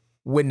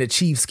when the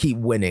Chiefs keep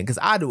winning, because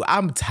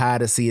I'm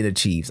tired of seeing the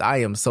Chiefs. I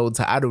am so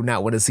tired. I do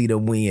not want to see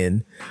them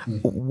win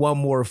one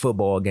more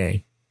football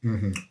game.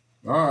 Mm-hmm.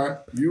 All right,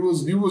 you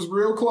was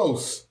real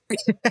close.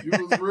 You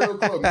was real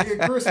close. Me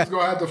and Chris was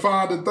gonna have to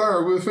find a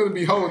third. We're finna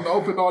be holding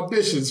open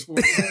auditions for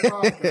the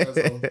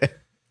podcast.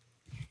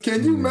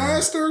 Can you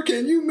master?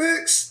 Can you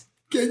mix?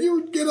 Can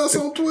you get us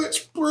on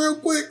Twitch real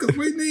quick? Because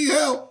we need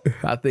help.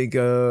 I think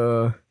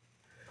what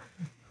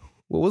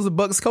was the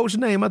Bucks coach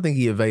name? I think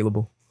he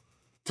available.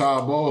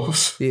 Todd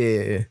Bowles.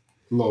 Yeah.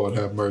 Lord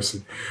have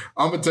mercy.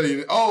 I'm going to tell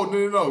you. Oh,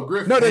 no.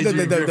 Griffin. No,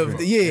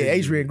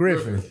 Adrian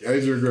Griffin.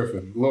 Adrian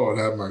Griffin. Lord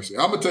have mercy.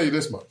 I'm going to tell you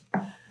this much.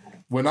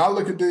 When I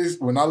look at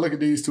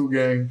these two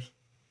games,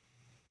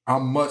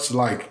 I'm much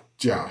like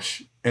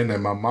Josh. And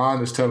then my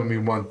mind is telling me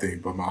one thing,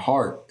 but my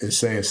heart is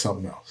saying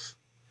something else.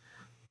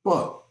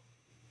 But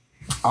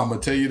I'm going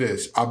to tell you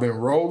this. I've been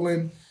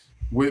rolling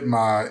with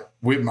my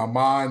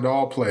mind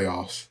all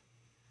playoffs,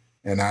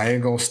 and I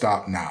ain't going to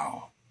stop now.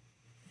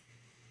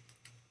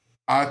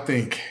 I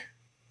think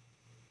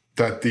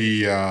that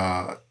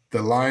the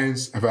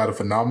Lions have had a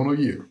phenomenal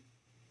year.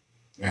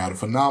 They had a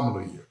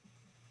phenomenal year.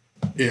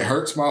 It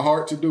hurts my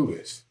heart to do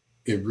this.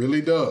 It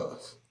really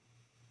does.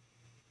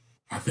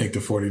 I think the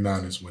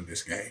 49ers win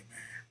this game, man.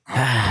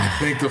 I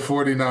think the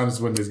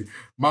 49ers win this game.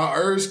 My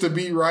urge to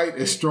be right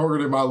is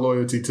stronger than my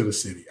loyalty to the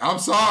city. I'm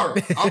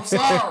sorry.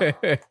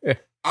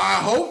 I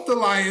hope the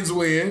Lions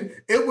win.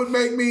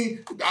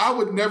 I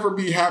would never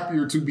be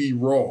happier to be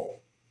wrong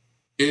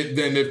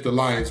than if the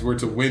Lions were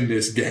to win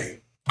this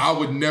game. I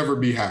would never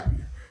be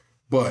happier.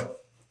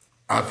 But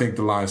I think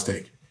the Lions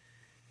take it.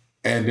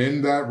 And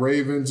in that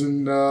Ravens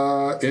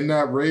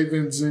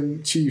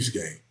and Chiefs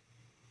game,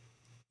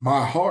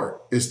 my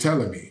heart is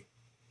telling me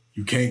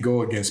you can't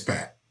go against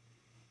Pat.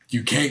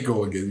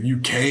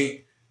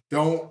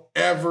 Don't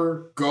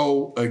ever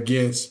go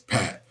against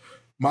Pat.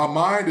 My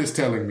mind is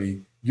telling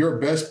me your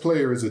best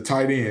player is a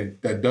tight end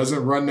that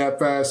doesn't run that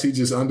fast. He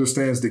just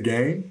understands the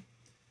game.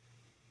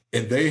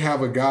 And they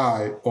have a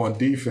guy on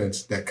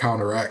defense that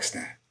counteracts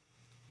that.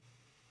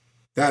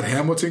 That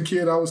Hamilton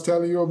kid I was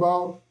telling you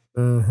about,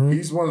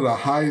 he's one of the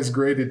highest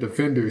graded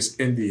defenders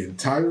in the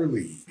entire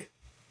league.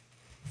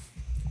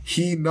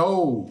 He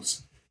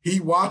knows. He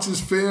watches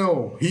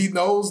film. He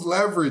knows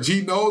leverage.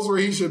 He knows where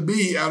he should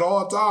be at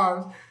all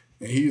times.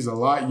 And he's a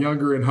lot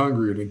younger and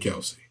hungrier than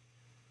Kelsey.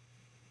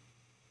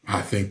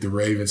 I think the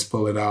Ravens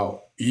pull it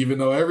out. Even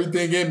though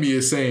everything in me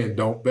is saying,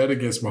 don't bet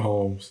against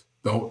Mahomes.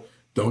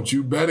 Don't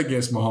you bet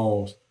against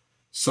Mahomes.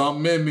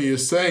 Something in me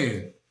is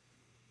saying,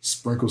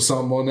 sprinkle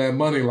something on that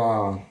money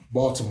line,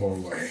 Baltimore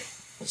way.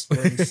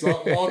 Sprinkle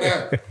something on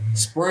that.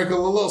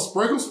 Sprinkle.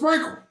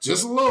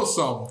 Just a little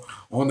something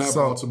on that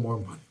Baltimore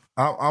money.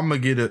 I'm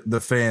going to get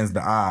the fans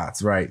the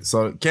odds, right?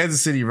 So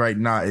Kansas City right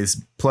now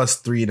is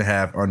plus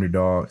 3.5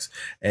 underdogs,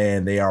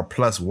 and they are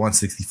plus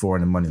 164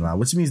 in the money line,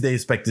 which means they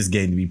expect this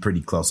game to be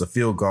pretty close. A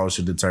field goal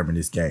should determine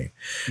this game.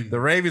 Mm-hmm. The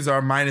Ravens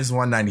are minus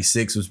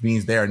 196, which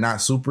means they are not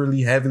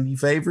superly heavily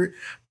favored,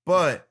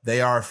 but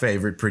they are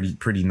favored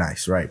pretty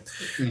nice, right?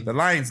 Mm-hmm. The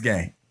Lions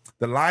game.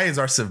 The Lions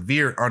are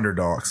severe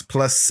underdogs,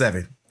 plus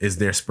 7 is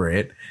their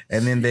spread.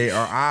 And then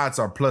odds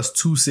are plus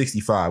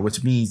 265,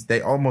 which means they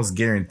almost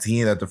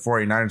guarantee that the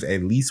 49ers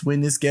at least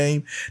win this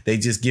game. They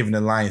just giving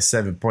the Lions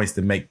 7 points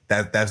to make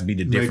that's be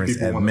the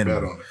difference at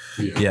minimum.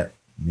 Yeah.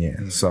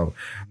 Mm-hmm. So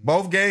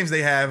both games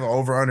they have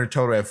over under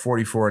total at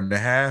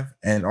 44.5,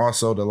 and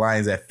also the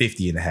Lions at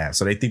 50.5.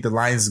 So they think the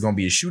Lions is going to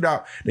be a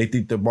shootout. They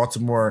think the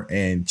Baltimore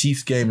and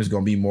Chiefs game is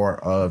going to be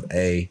more of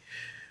a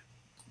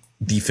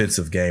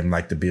defensive game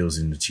like the Bills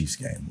and the Chiefs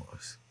game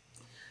was.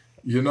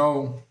 You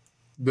know,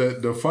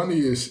 the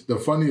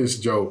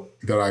funniest joke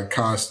that I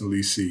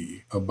constantly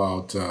see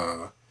about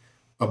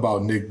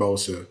Nick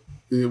Bosa,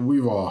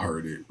 we've all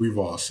heard it, we've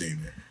all seen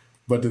it.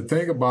 But the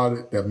thing about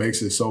it that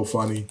makes it so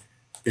funny,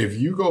 if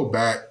you go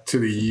back to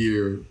the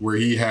year where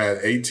he had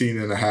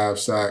 18.5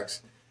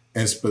 sacks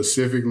and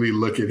specifically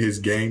look at his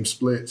game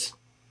splits,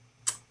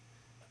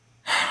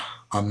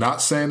 I'm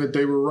not saying that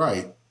they were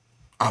right.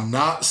 I'm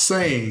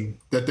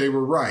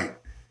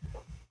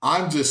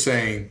just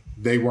saying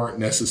they weren't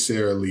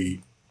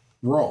necessarily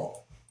wrong.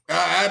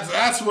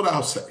 That's what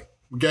I'll say.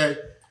 Okay?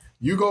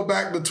 You go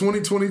back to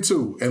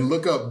 2022 and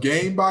look up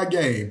game by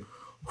game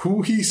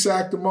who he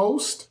sacked the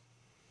most.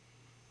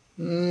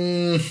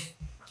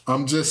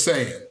 I'm just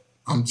saying.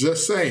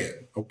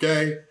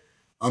 Okay?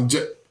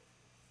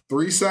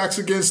 3 sacks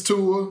against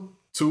Tua,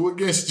 2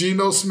 against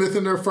Geno Smith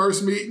in their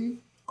first meeting.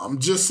 I'm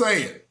just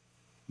saying.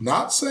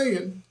 Not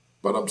saying,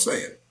 but I'm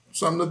saying.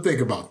 Something to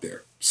think about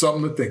there.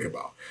 Something to think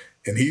about.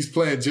 And he's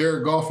playing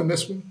Jared Goff in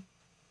this one.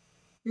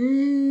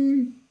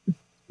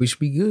 We should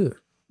be good.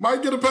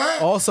 Might get a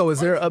pass. Also, is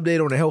there an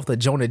update on the health of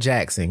Jonah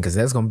Jackson? Because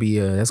that's gonna be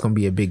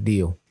a big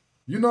deal.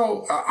 You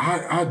know,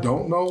 I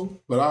don't know,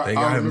 but they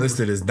got him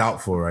listed as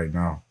doubtful right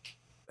now.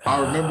 I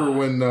remember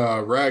when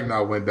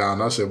Ragnar went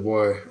down. I said,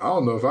 "Boy, I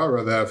don't know if I'd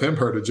rather have him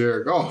hurt or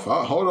Jared Goff."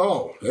 Hold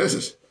on,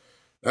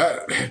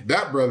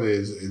 that brother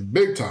is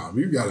big time.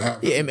 You got to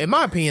have. Yeah, in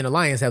my opinion, the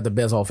Lions have the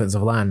best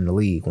offensive line in the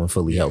league when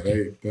fully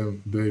healthy.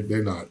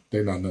 They not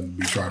nothing to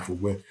be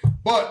trifled with.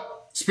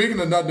 But speaking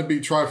of nothing to be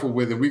trifled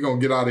with, and we're gonna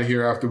get out of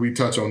here after we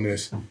touch on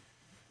this.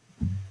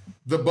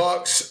 The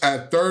Bucs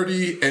at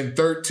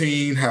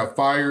 30-13 have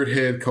fired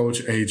head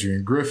coach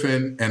Adrian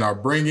Griffin and are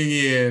bringing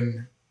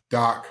in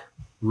Doc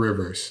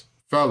Rivers.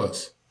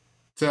 Fellas,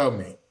 tell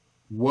me,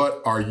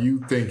 what are you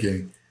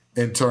thinking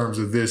in terms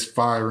of this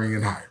firing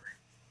and hiring?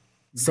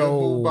 Good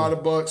move by the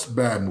Bucs,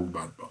 bad move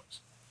by the Bucs.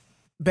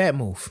 Bad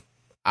move.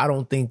 I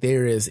don't think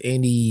there is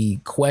any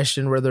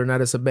question whether or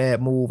not it's a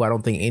bad move. I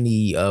don't think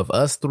any of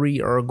us three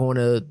are going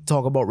to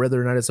talk about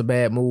whether or not it's a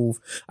bad move.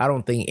 I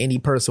don't think any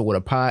person with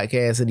a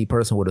podcast, any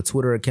person with a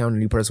Twitter account,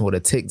 any person with a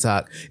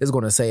TikTok is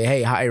going to say,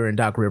 hey, hiring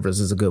Doc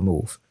Rivers is a good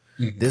move.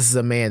 Mm-hmm. This is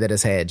a man that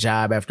has had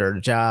job after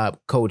job,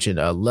 coaching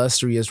a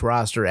illustrious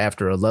roster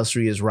after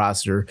illustrious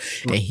roster,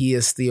 and he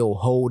is still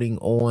holding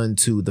on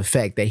to the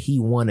fact that he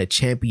won a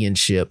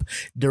championship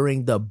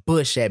during the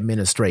Bush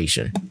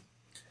administration.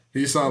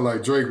 He sounded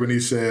like Drake when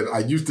he said, I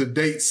used to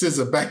date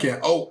SZA back in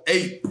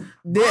 2008.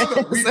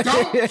 Brother, we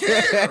don't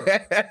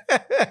care.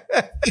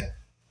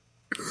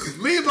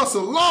 Leave us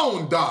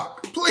alone,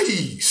 Doc,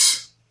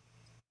 please.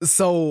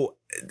 So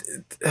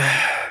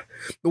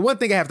the one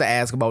thing I have to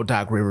ask about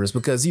Doc Rivers,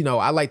 because, you know,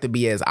 I like to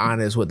be as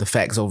honest with the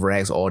Facts Over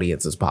Acts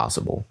audience as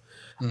possible.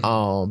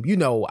 Mm-hmm. You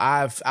know,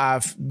 I've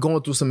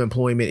gone through some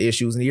employment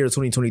issues. In the year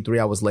 2023,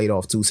 I was laid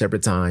off 2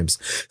 separate times.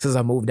 Since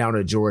I moved down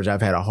to Georgia,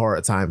 I've had a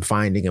hard time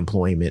finding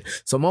employment.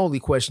 So my only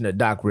question to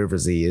Doc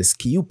Rivers is,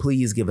 can you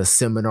please give a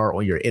seminar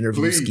on your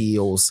interview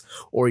skills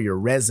or your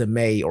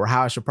resume, or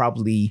how I should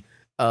probably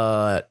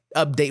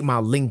update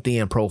my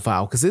LinkedIn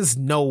profile? Because there's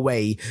no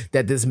way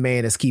that this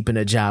man is keeping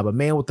a job. A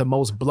man with the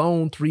most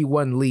blown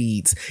 3-1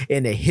 leads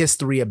in the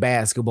history of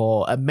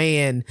basketball. A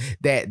man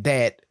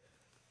that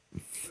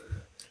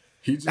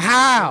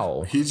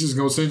how? He's just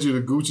going to send you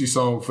the Gucci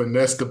song,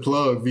 Finesse the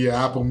Plug, via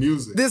Apple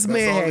Music. This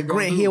man had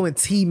Grant Hill and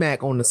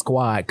T-Mac on the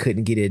squad,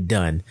 couldn't get it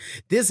done.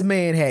 This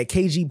man had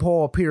KG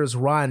Paul Pierce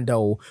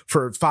Rondo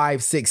for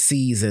 5-6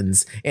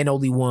 seasons and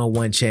only won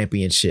 1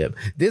 championship.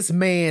 This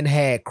man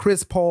had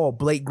Chris Paul,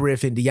 Blake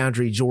Griffin,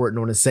 DeAndre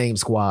Jordan on the same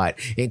squad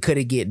and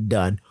couldn't get it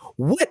done.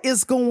 What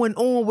is going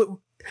on with,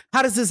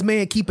 how does this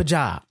man keep a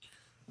job?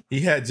 He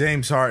had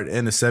James Harden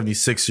and the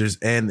 76ers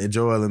and the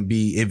Joel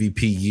Embiid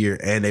MVP year,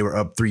 and they were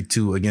up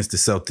 3-2 against the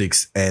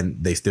Celtics, and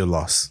they still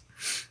lost.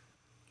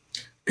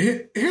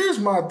 Here's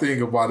my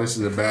thing of why this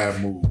is a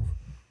bad move.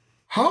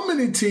 How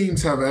many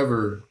teams have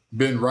ever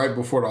been right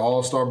before the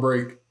All-Star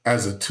break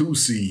as a 2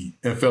 seed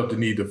and felt the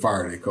need to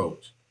fire their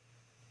coach?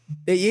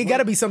 It got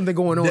to be something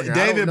going on.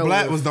 David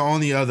Blatt was the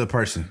only other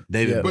person.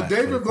 David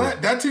Blatt,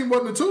 that team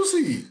wasn't a 2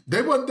 seed.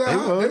 They wasn't that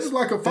high. They was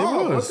like a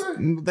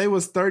 5. They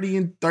was 30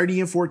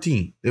 and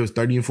 14. It was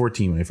 30 and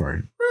 14 when they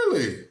fired.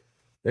 Really?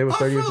 They was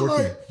 30 and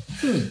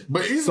 14.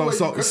 But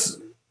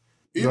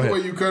either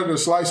way you cut it or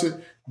slice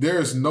it,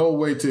 there's no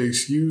way to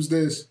excuse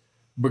this,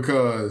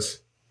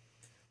 because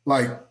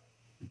like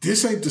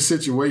this ain't the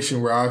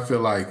situation where I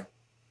feel like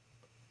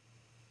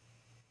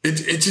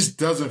it just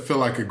doesn't feel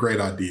like a great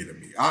idea to me.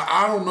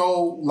 I don't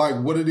know like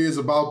what it is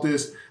about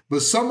this,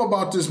 but something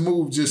about this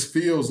move just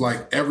feels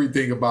like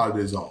everything about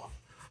it is off.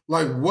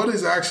 Like, what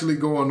is actually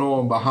going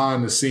on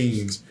behind the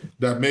scenes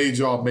that made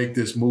y'all make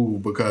this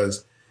move?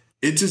 Because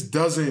it just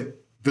doesn't,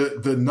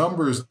 the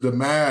numbers, the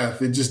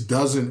math, it just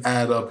doesn't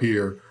add up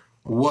here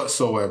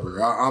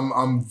whatsoever.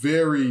 I'm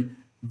very,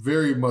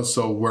 very much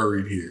so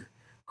worried here.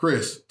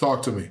 Chris,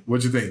 talk to me.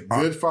 What you think?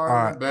 Good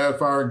firing, bad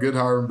firing, good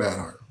hiring, bad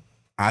hiring?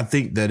 I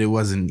think that it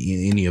wasn't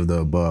any of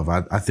the above.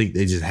 I think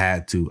they just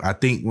had to. I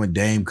think when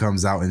Dame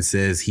comes out and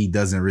says he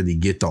doesn't really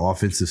get the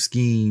offensive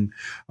scheme,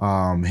 him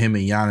and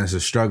Giannis are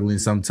struggling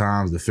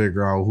sometimes to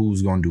figure out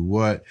who's going to do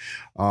what.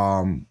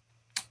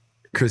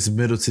 Chris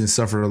Middleton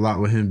suffered a lot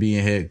with him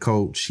being head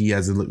coach. He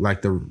hasn't looked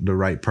like the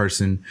right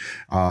person.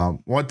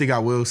 One thing I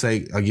will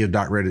say, I give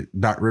Doc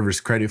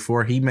Rivers credit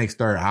for, he makes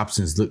third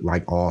options look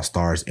like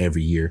all-stars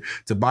every year.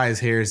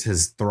 Tobias Harris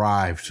has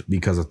thrived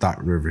because of Doc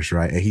Rivers,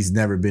 right? And he's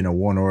never been a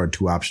 1 or a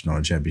 2 option on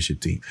a championship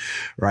team,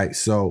 right?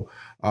 So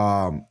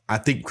I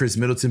think Chris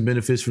Middleton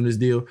benefits from this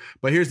deal.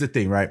 But here's the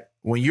thing, right?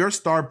 When your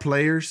star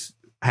players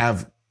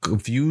have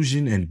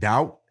confusion and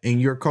doubt in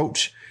your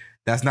coach,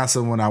 that's not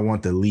someone I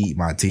want to lead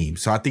my team.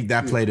 So I think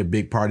that played a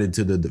big part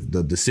into the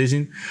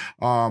decision.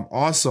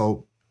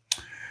 Also,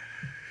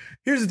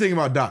 here's the thing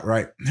about Doc,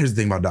 right? Here's the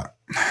thing about Doc.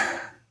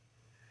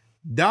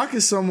 Doc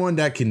is someone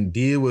that can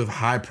deal with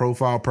high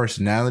profile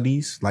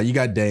personalities. Like you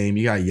got Dame,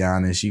 you got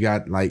Giannis, you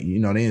got like, you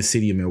know, they in the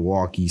city of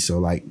Milwaukee. So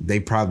like they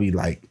probably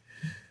like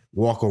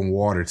walk on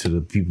water to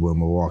the people in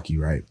Milwaukee,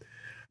 right?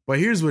 But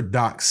here's what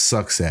Doc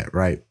sucks at,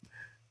 right?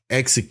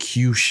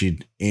 Execution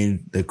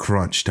in the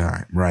crunch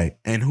time, right?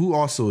 And who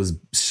also has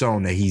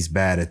shown that he's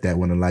bad at that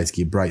when the lights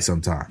get bright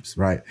sometimes,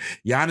 right?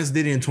 Giannis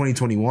did it in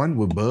 2021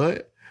 with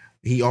Bud.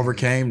 He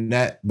overcame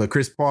that, but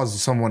Chris Paul is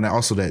someone that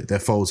also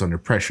that folds under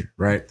pressure,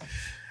 right?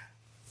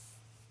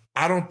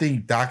 I don't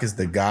think Doc is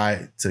the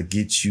guy to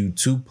get you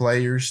two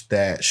players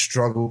that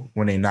struggle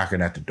when they're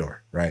knocking at the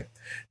door, right?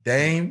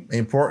 Dame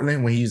in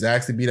Portland, when he's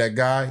asked to be that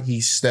guy,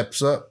 he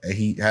steps up and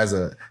he has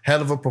a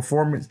hell of a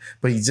performance,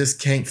 but he just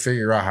can't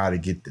figure out how to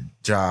get the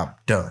job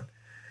done.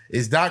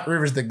 Is Doc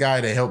Rivers the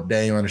guy that helped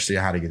Dame understand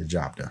how to get the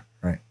job done,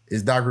 right?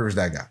 Is Doc Rivers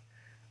that guy?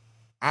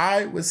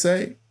 I would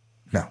say,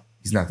 no,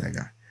 he's not that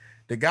guy.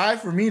 The guy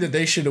for me that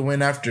they should have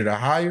went after to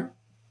hire,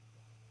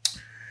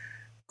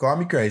 call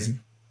me crazy.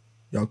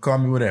 Y'all call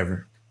me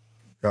whatever.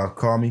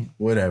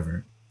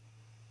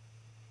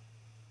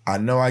 I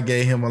know I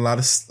gave him a lot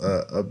of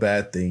a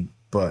bad thing,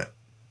 but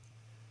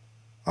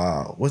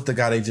what's the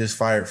guy they just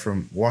fired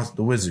from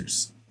the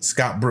Wizards?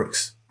 Scott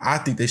Brooks. I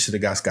think they should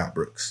have got Scott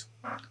Brooks.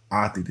 I'm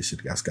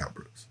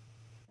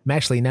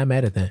actually not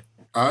mad at that.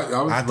 I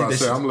was about to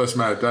say, I'm less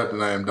mad at that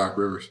than I am Doc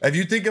Rivers. If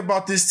you think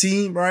about this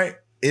team, right,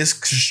 it's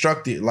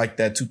constructed like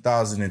that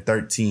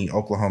 2013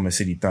 Oklahoma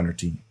City Thunder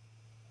team.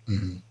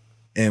 Mm-hmm.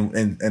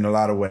 In a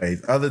lot of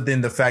ways, other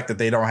than the fact that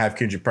they don't have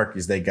Kendrick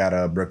Perkins, they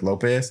got Brook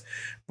Lopez.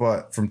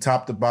 But from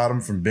top to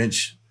bottom, from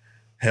bench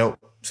help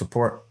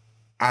support,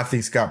 I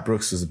think Scott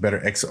Brooks is a better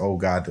XO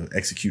guy to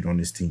execute on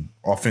this team,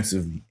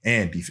 offensively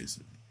and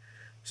defensively.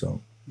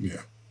 So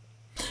yeah,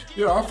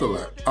 I feel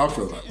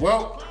that.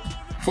 Well,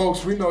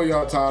 folks, we know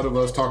y'all tired of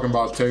us talking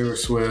about Taylor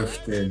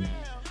Swift and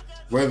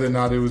whether or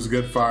not it was a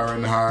good fire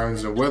in the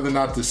irons and whether or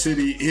not the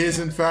city is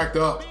in fact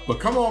up. But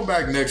come on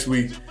back next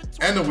week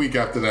and the week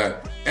after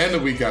that and the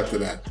week after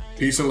that.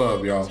 Peace and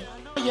love, y'all.